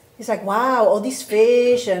top, it's like, wow, all these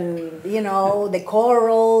fish and, you know, the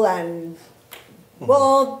coral and,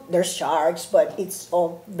 well, there's sharks, but it's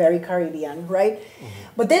all very Caribbean, right?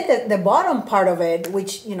 But then the bottom part of it,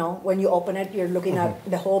 which, you know, when you open it, you're looking at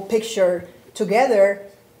the whole picture together,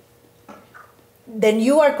 then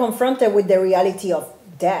you are confronted with the reality of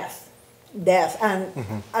death.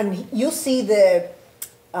 And you see the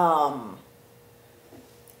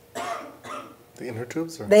inner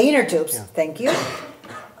tubes? Or? The inner tubes, yeah. Thank you.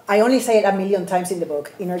 I only say it 1,000,000 times in the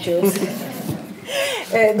book, inner tubes.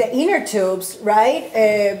 The inner tubes, right?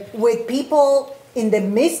 With people in the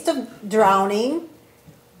midst of drowning,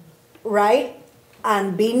 right?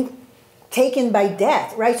 And being taken by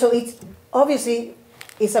death, right? So it's obviously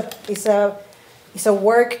it's a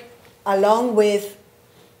work along with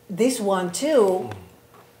this one too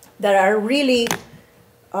that are really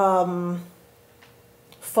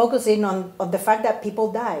focusing on the fact that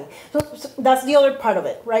people die. So that's the other part of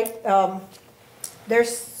it, right?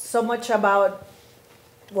 There's so much about,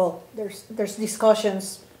 well, there's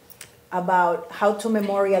discussions about how to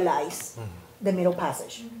memorialize the Middle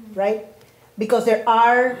Passage, right? Because there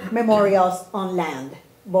are memorials on land,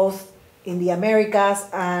 both in the Americas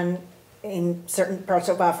and in certain parts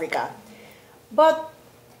of Africa. But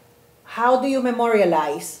how do you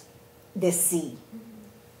memorialize the sea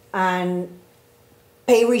and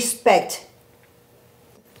pay respect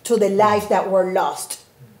to the lives that were lost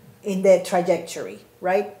in the trajectory,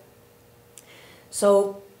 right?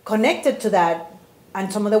 So connected to that,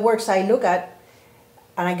 and some of the works I look at,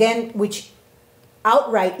 and again, which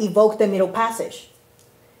outright evoke the Middle Passage,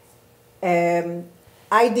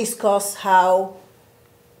 I discuss how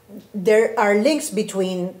there are links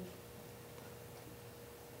between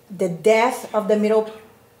the death of the Middle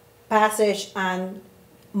Passage and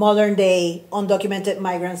modern day undocumented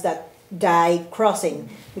migrants that die crossing,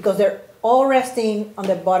 because they're all resting on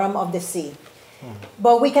the bottom of the sea.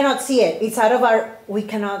 But we cannot see it. It's out of we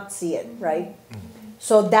cannot see it, right?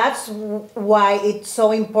 So that's why it's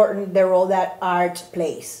so important, the role that art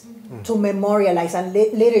plays to memorialize, and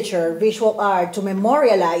literature, visual art, to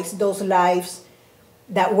memorialize those lives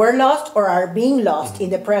that were lost or are being lost in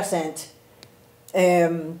the present.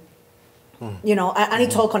 And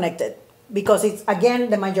it's all connected, because it's, again,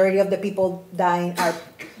 the majority of the people dying are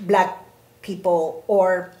Black people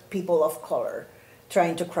or people of color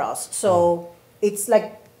trying to cross. So it's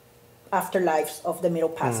like afterlives of the Middle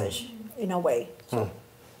Passage in a way. So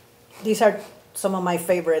these are some of my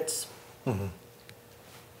favorites.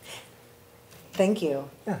 Thank you.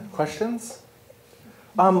 Yeah, questions?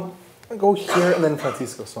 I'll go here and then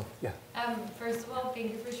Francisco. So yeah. First of all,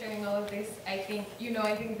 thank you for sharing all of this. I think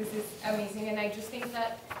this is amazing, and I just think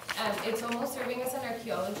that it's almost serving as an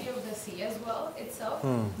archaeology of the sea as well itself,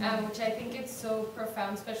 which I think it's so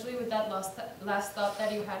profound, especially with that last thought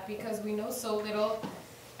that you had, because we know so little.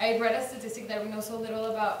 I read a statistic that we know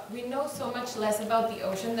so much less about the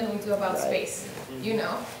ocean than we do about space,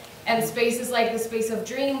 And space is like the space of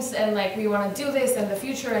dreams, and like we want to do this and the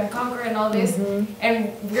future and conquer and all this.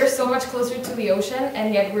 And we're so much closer to the ocean,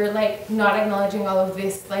 and yet we're like not acknowledging all of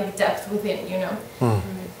this like depth within,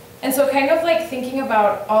 And so kind of like thinking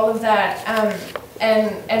about all of that,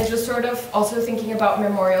 and just sort of also thinking about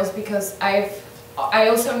memorials, because I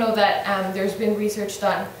also know that there's been research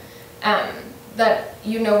done that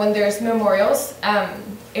when there's memorials,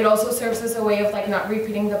 it also serves as a way of like not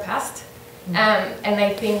repeating the past. And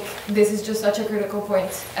I think this is just such a critical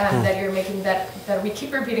point that you're making, that we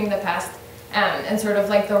keep repeating the past, and sort of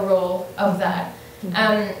like the role of that.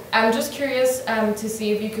 I'm just curious to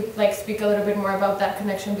see if you could like speak a little bit more about that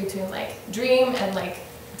connection between like dream and like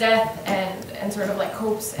death and sort of like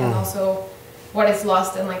hopes, and also what is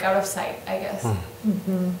lost and like out of sight, I guess.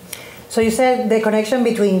 So you said the connection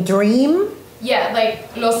between dream? Yeah,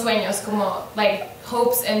 like los sueños, como like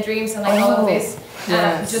hopes and dreams and like all of this.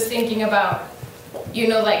 Just thinking about,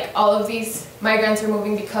 like all of these migrants are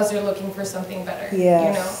moving because they're looking for something better.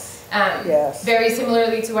 Very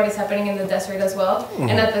similarly to what is happening in the desert as well.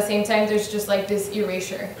 And at the same time, there's just like this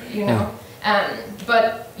erasure,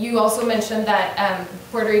 But you also mentioned that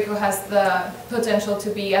Puerto Rico has the potential to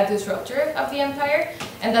be a disruptor of the empire,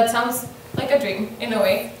 and that sounds like a dream in a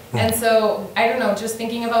way. And so, I don't know, just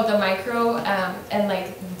thinking about the micro and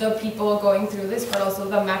like the people going through this, but also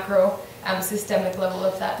the macro systemic level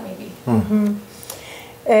of that, maybe.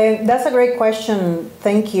 That's a great question.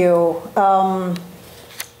 Thank you.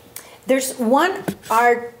 There's one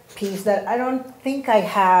art piece that I don't think I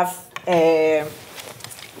have. I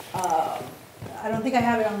don't think I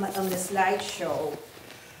have it on the slideshow.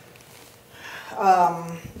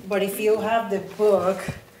 But if you have the book,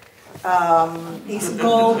 it's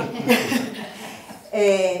called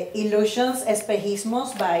Illusions,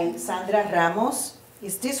 Espejismos by Sandra Ramos.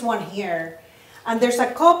 It's this one here. And there's a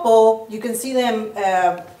couple, you can see them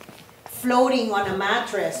floating on a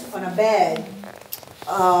mattress, on a bed.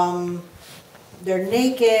 They're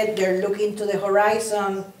naked, they're looking to the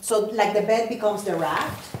horizon. So like the bed becomes the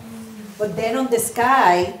raft. But then on the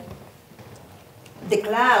sky, the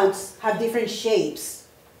clouds have different shapes.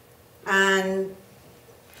 And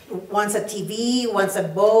one's a TV, one's a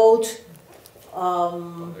boat.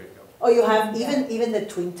 You have even the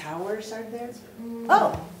Twin Towers are there.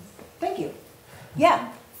 Oh, thank you.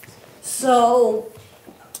 Yeah. So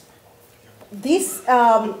this,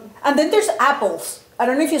 and then there's apples. I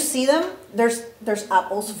don't know if you see them. There's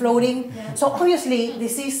apples floating. So obviously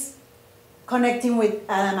this is connecting with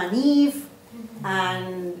Adam and Eve,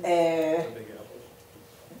 and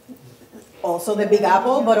also the Big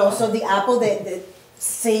Apple, but also the apple, the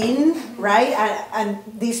seen, right? And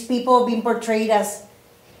these people being portrayed as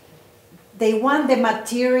they want the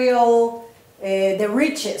material, the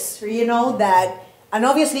riches, you know, that, and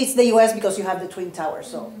obviously it's the US because you have the Twin Towers,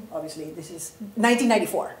 so obviously this is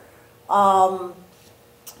 1994.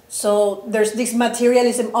 So there's this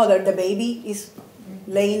materialism, the baby is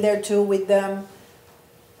laying there too with them.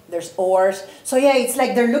 There's oars. So yeah, it's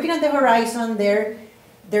like they're looking at the horizon, they're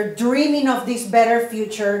dreaming of this better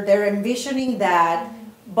future, they're envisioning that,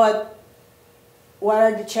 but what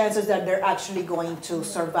are the chances that they're actually going to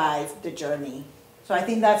survive the journey? So I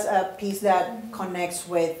think that's a piece that connects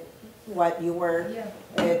with what you were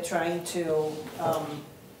trying to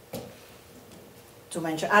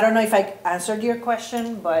mention. I don't know if I answered your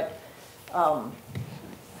question, but,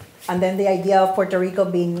 and then the idea of Puerto Rico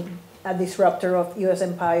being a disruptor of U.S.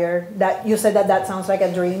 empire, that you said that sounds like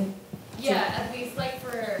a dream? Yeah, at least like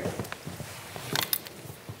for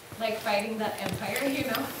like fighting that empire, you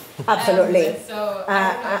know? Absolutely. So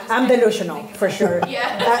I'm delusional, for sure.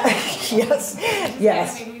 Yeah. Yes,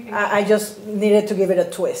 yes. I just needed to give it a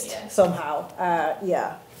twist somehow.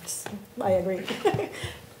 Yeah, I agree.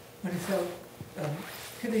 Marisel,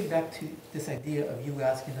 pivoting back to this idea of you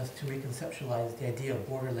asking us to reconceptualize the idea of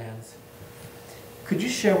borderlands, could you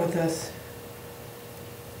share with us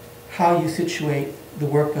how you situate the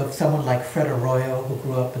work of someone like Fred Arroyo, who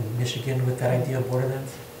grew up in Michigan with that idea of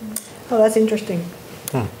borderlands? Oh, that's interesting.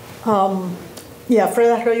 Yeah,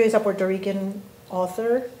 Fred Arroyo is a Puerto Rican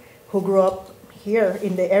author who grew up here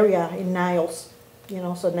in the area, in Niles, you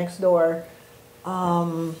know, so next door.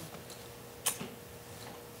 And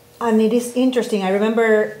it is interesting. I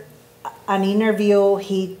remember an interview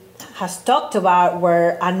he has talked about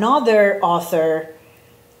where another author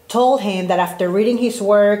told him that after reading his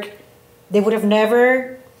work, they would have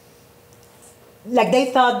never, like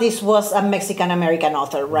they thought this was a Mexican-American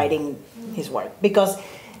author writing his work, because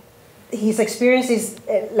his experience is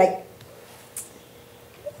like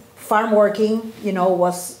farm working, you know,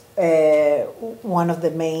 was one of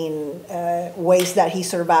the main ways that he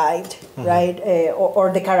survived, right?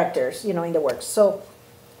 Or the characters, you know, in the work. So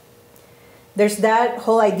there's that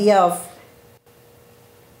whole idea of,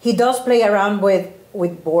 he does play around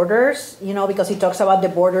with borders, you know, because he talks about the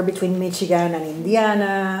border between Michigan and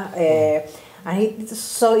Indiana. And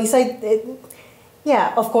so it's like,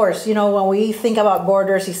 yeah, of course, you know, when we think about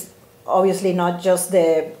borders, it's obviously not just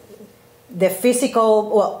the physical,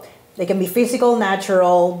 well, they can be physical,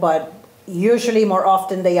 natural, but usually more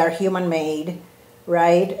often they are human-made,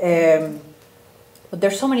 right? But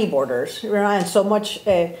there's so many borders, right? And so much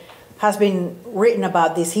has been written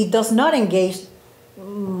about this. He does not engage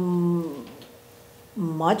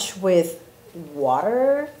much with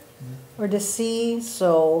water or the sea,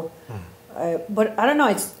 so, but I don't know,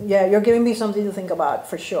 it's, yeah, you're giving me something to think about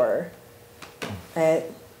for sure.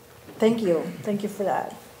 Thank you for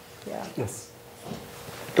that. Yeah. Yes.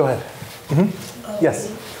 Go ahead. Yes.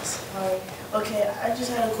 Sorry. Okay, I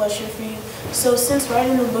just had a question for you. So since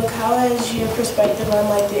writing the book, how has your perspective on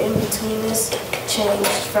like the in-betweenness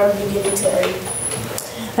changed from beginning to end?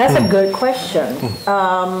 That's a good question.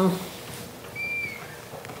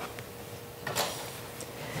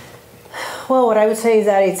 Well, what I would say is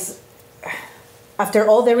that it's, after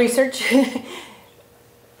all the research,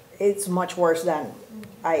 it's much worse than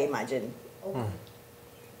I imagined.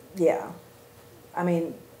 Yeah. I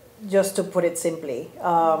mean, just to put it simply,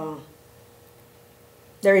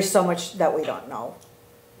 there is so much that we don't know.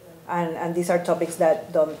 And these are topics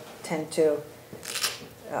that don't tend to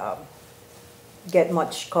get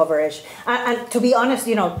much coverage. And to be honest,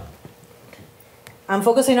 you know, I'm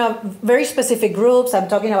focusing on very specific groups. I'm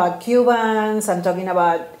talking about Cubans, I'm talking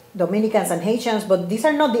about Dominicans and Haitians, but these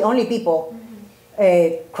are not the only people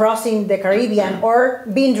crossing the Caribbean or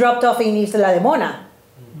being dropped off in Isla de Mona.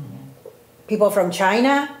 People from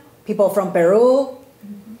China, people from Peru,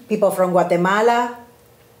 people from Guatemala,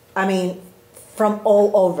 I mean, from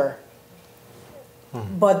all over.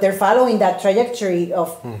 But they're following that trajectory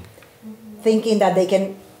of thinking that they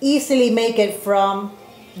can easily make it from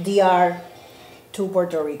DR to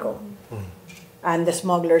Puerto Rico. And the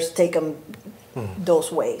smugglers take them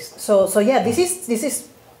those ways. So yeah, this is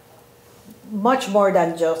much more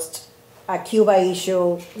than just a Cuba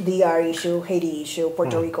issue, DR issue, Haiti issue,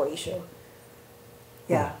 Puerto Rico issue.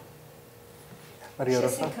 Yeah. Maria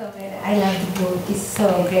Rosa? I love the book, it's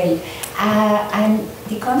so great. And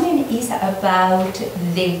the comment is about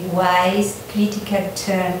the wise critical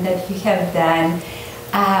turn that you have done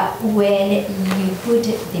when you put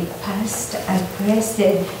the past and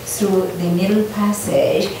present through the middle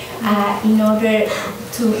passage, in order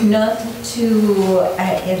to not to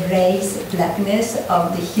erase blackness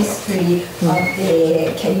of the history of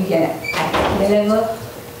the Caribbean at level,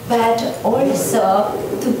 but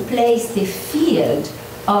also to place the field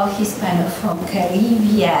of Hispanophone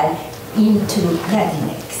Caribbean into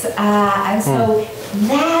Latinx. And so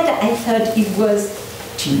that I thought it was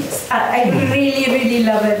genius. I really, really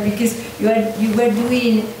love it because you were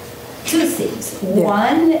doing two things.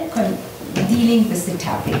 One, dealing with the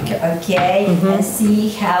topic, okay, and see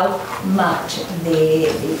how much the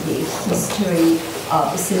history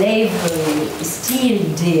of slavery is still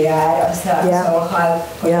there, so how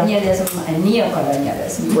colonialism and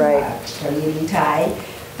neocolonialism are actually tied,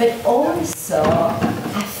 but also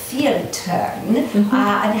a field turn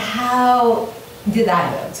and how the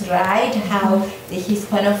dialogues, right? How the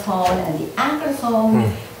Hispanophone and the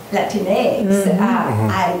Anglophone Latinx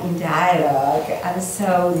are in dialogue, and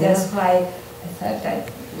so that's why I thought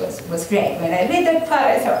that was great. When I read that part,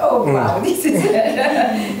 I thought, oh wow, this is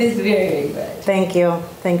it's very, very good. Thank you,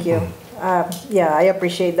 thank you. Yeah, I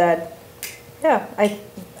appreciate that. Yeah,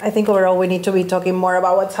 I think overall we need to be talking more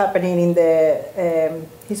about what's happening in the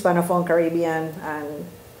Hispanophone Caribbean, and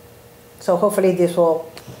so hopefully this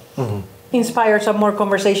will inspire some more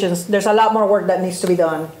conversations. There's a lot more work that needs to be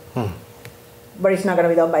done. But it's not going to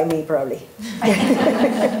be done by me, probably.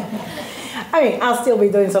 I mean, I'll still be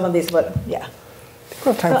doing some of this, but yeah.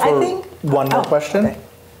 We have time for one more question. Okay.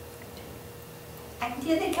 And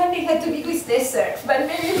the other country had to be with desert, but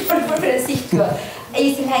maybe for Francisco.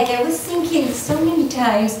 It's like I was thinking so many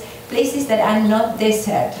times, places that are not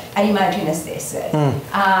desert, I imagine as desert.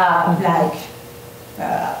 Like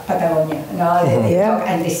Patagonia, no, they talk,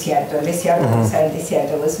 and desierto.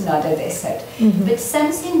 Desierto was not a desert. But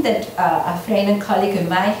something that a friend and colleague of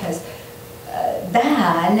mine has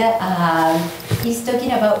done is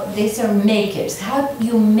talking about desert makers, how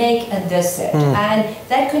you make a desert. And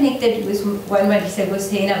that connected with what Marisel was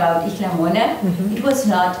saying about Isla Mona. It was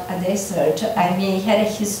not a desert. I mean, it had a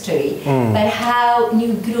history. But how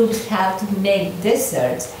new groups have to make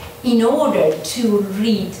deserts in order to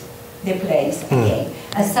read the place again.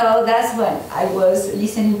 And so that's when I was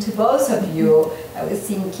listening to both of you, I was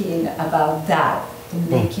thinking about that, the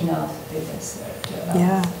making of the desert.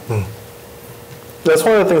 That's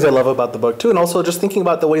one of the things I love about the book too, and also just thinking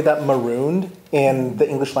about the way that marooned in the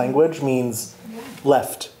English language means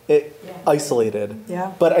left, isolated.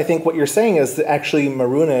 But I think what you're saying is that actually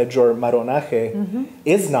maroonage or maronaje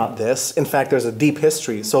is not this. In fact, there's a deep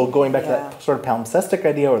history. So going back to that sort of palimpsestic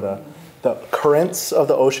idea or the currents of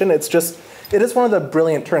the ocean, it is one of the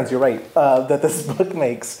brilliant turns, you're right, that this book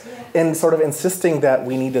makes in sort of insisting that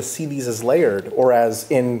we need to see these as layered or as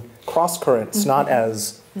in cross currents, not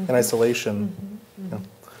as in isolation.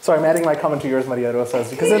 Sorry, I'm adding my comment to yours, Maria Rosa,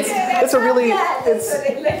 because it's a really,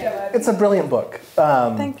 it's a brilliant book.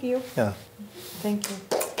 Thank you. Yeah. Thank you.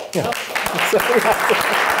 Yeah.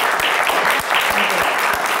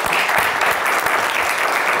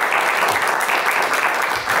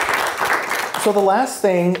 So the last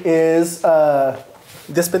thing is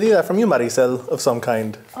despedida from you, Marisel, of some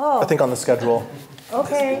kind. I think on the schedule.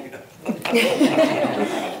 Okay.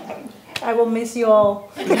 I will miss you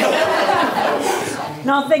all.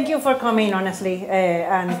 No, thank you for coming, honestly,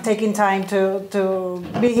 and taking time to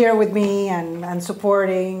be here with me and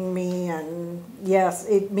supporting me. And yes,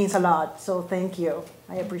 it means a lot. So thank you.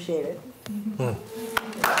 I appreciate it.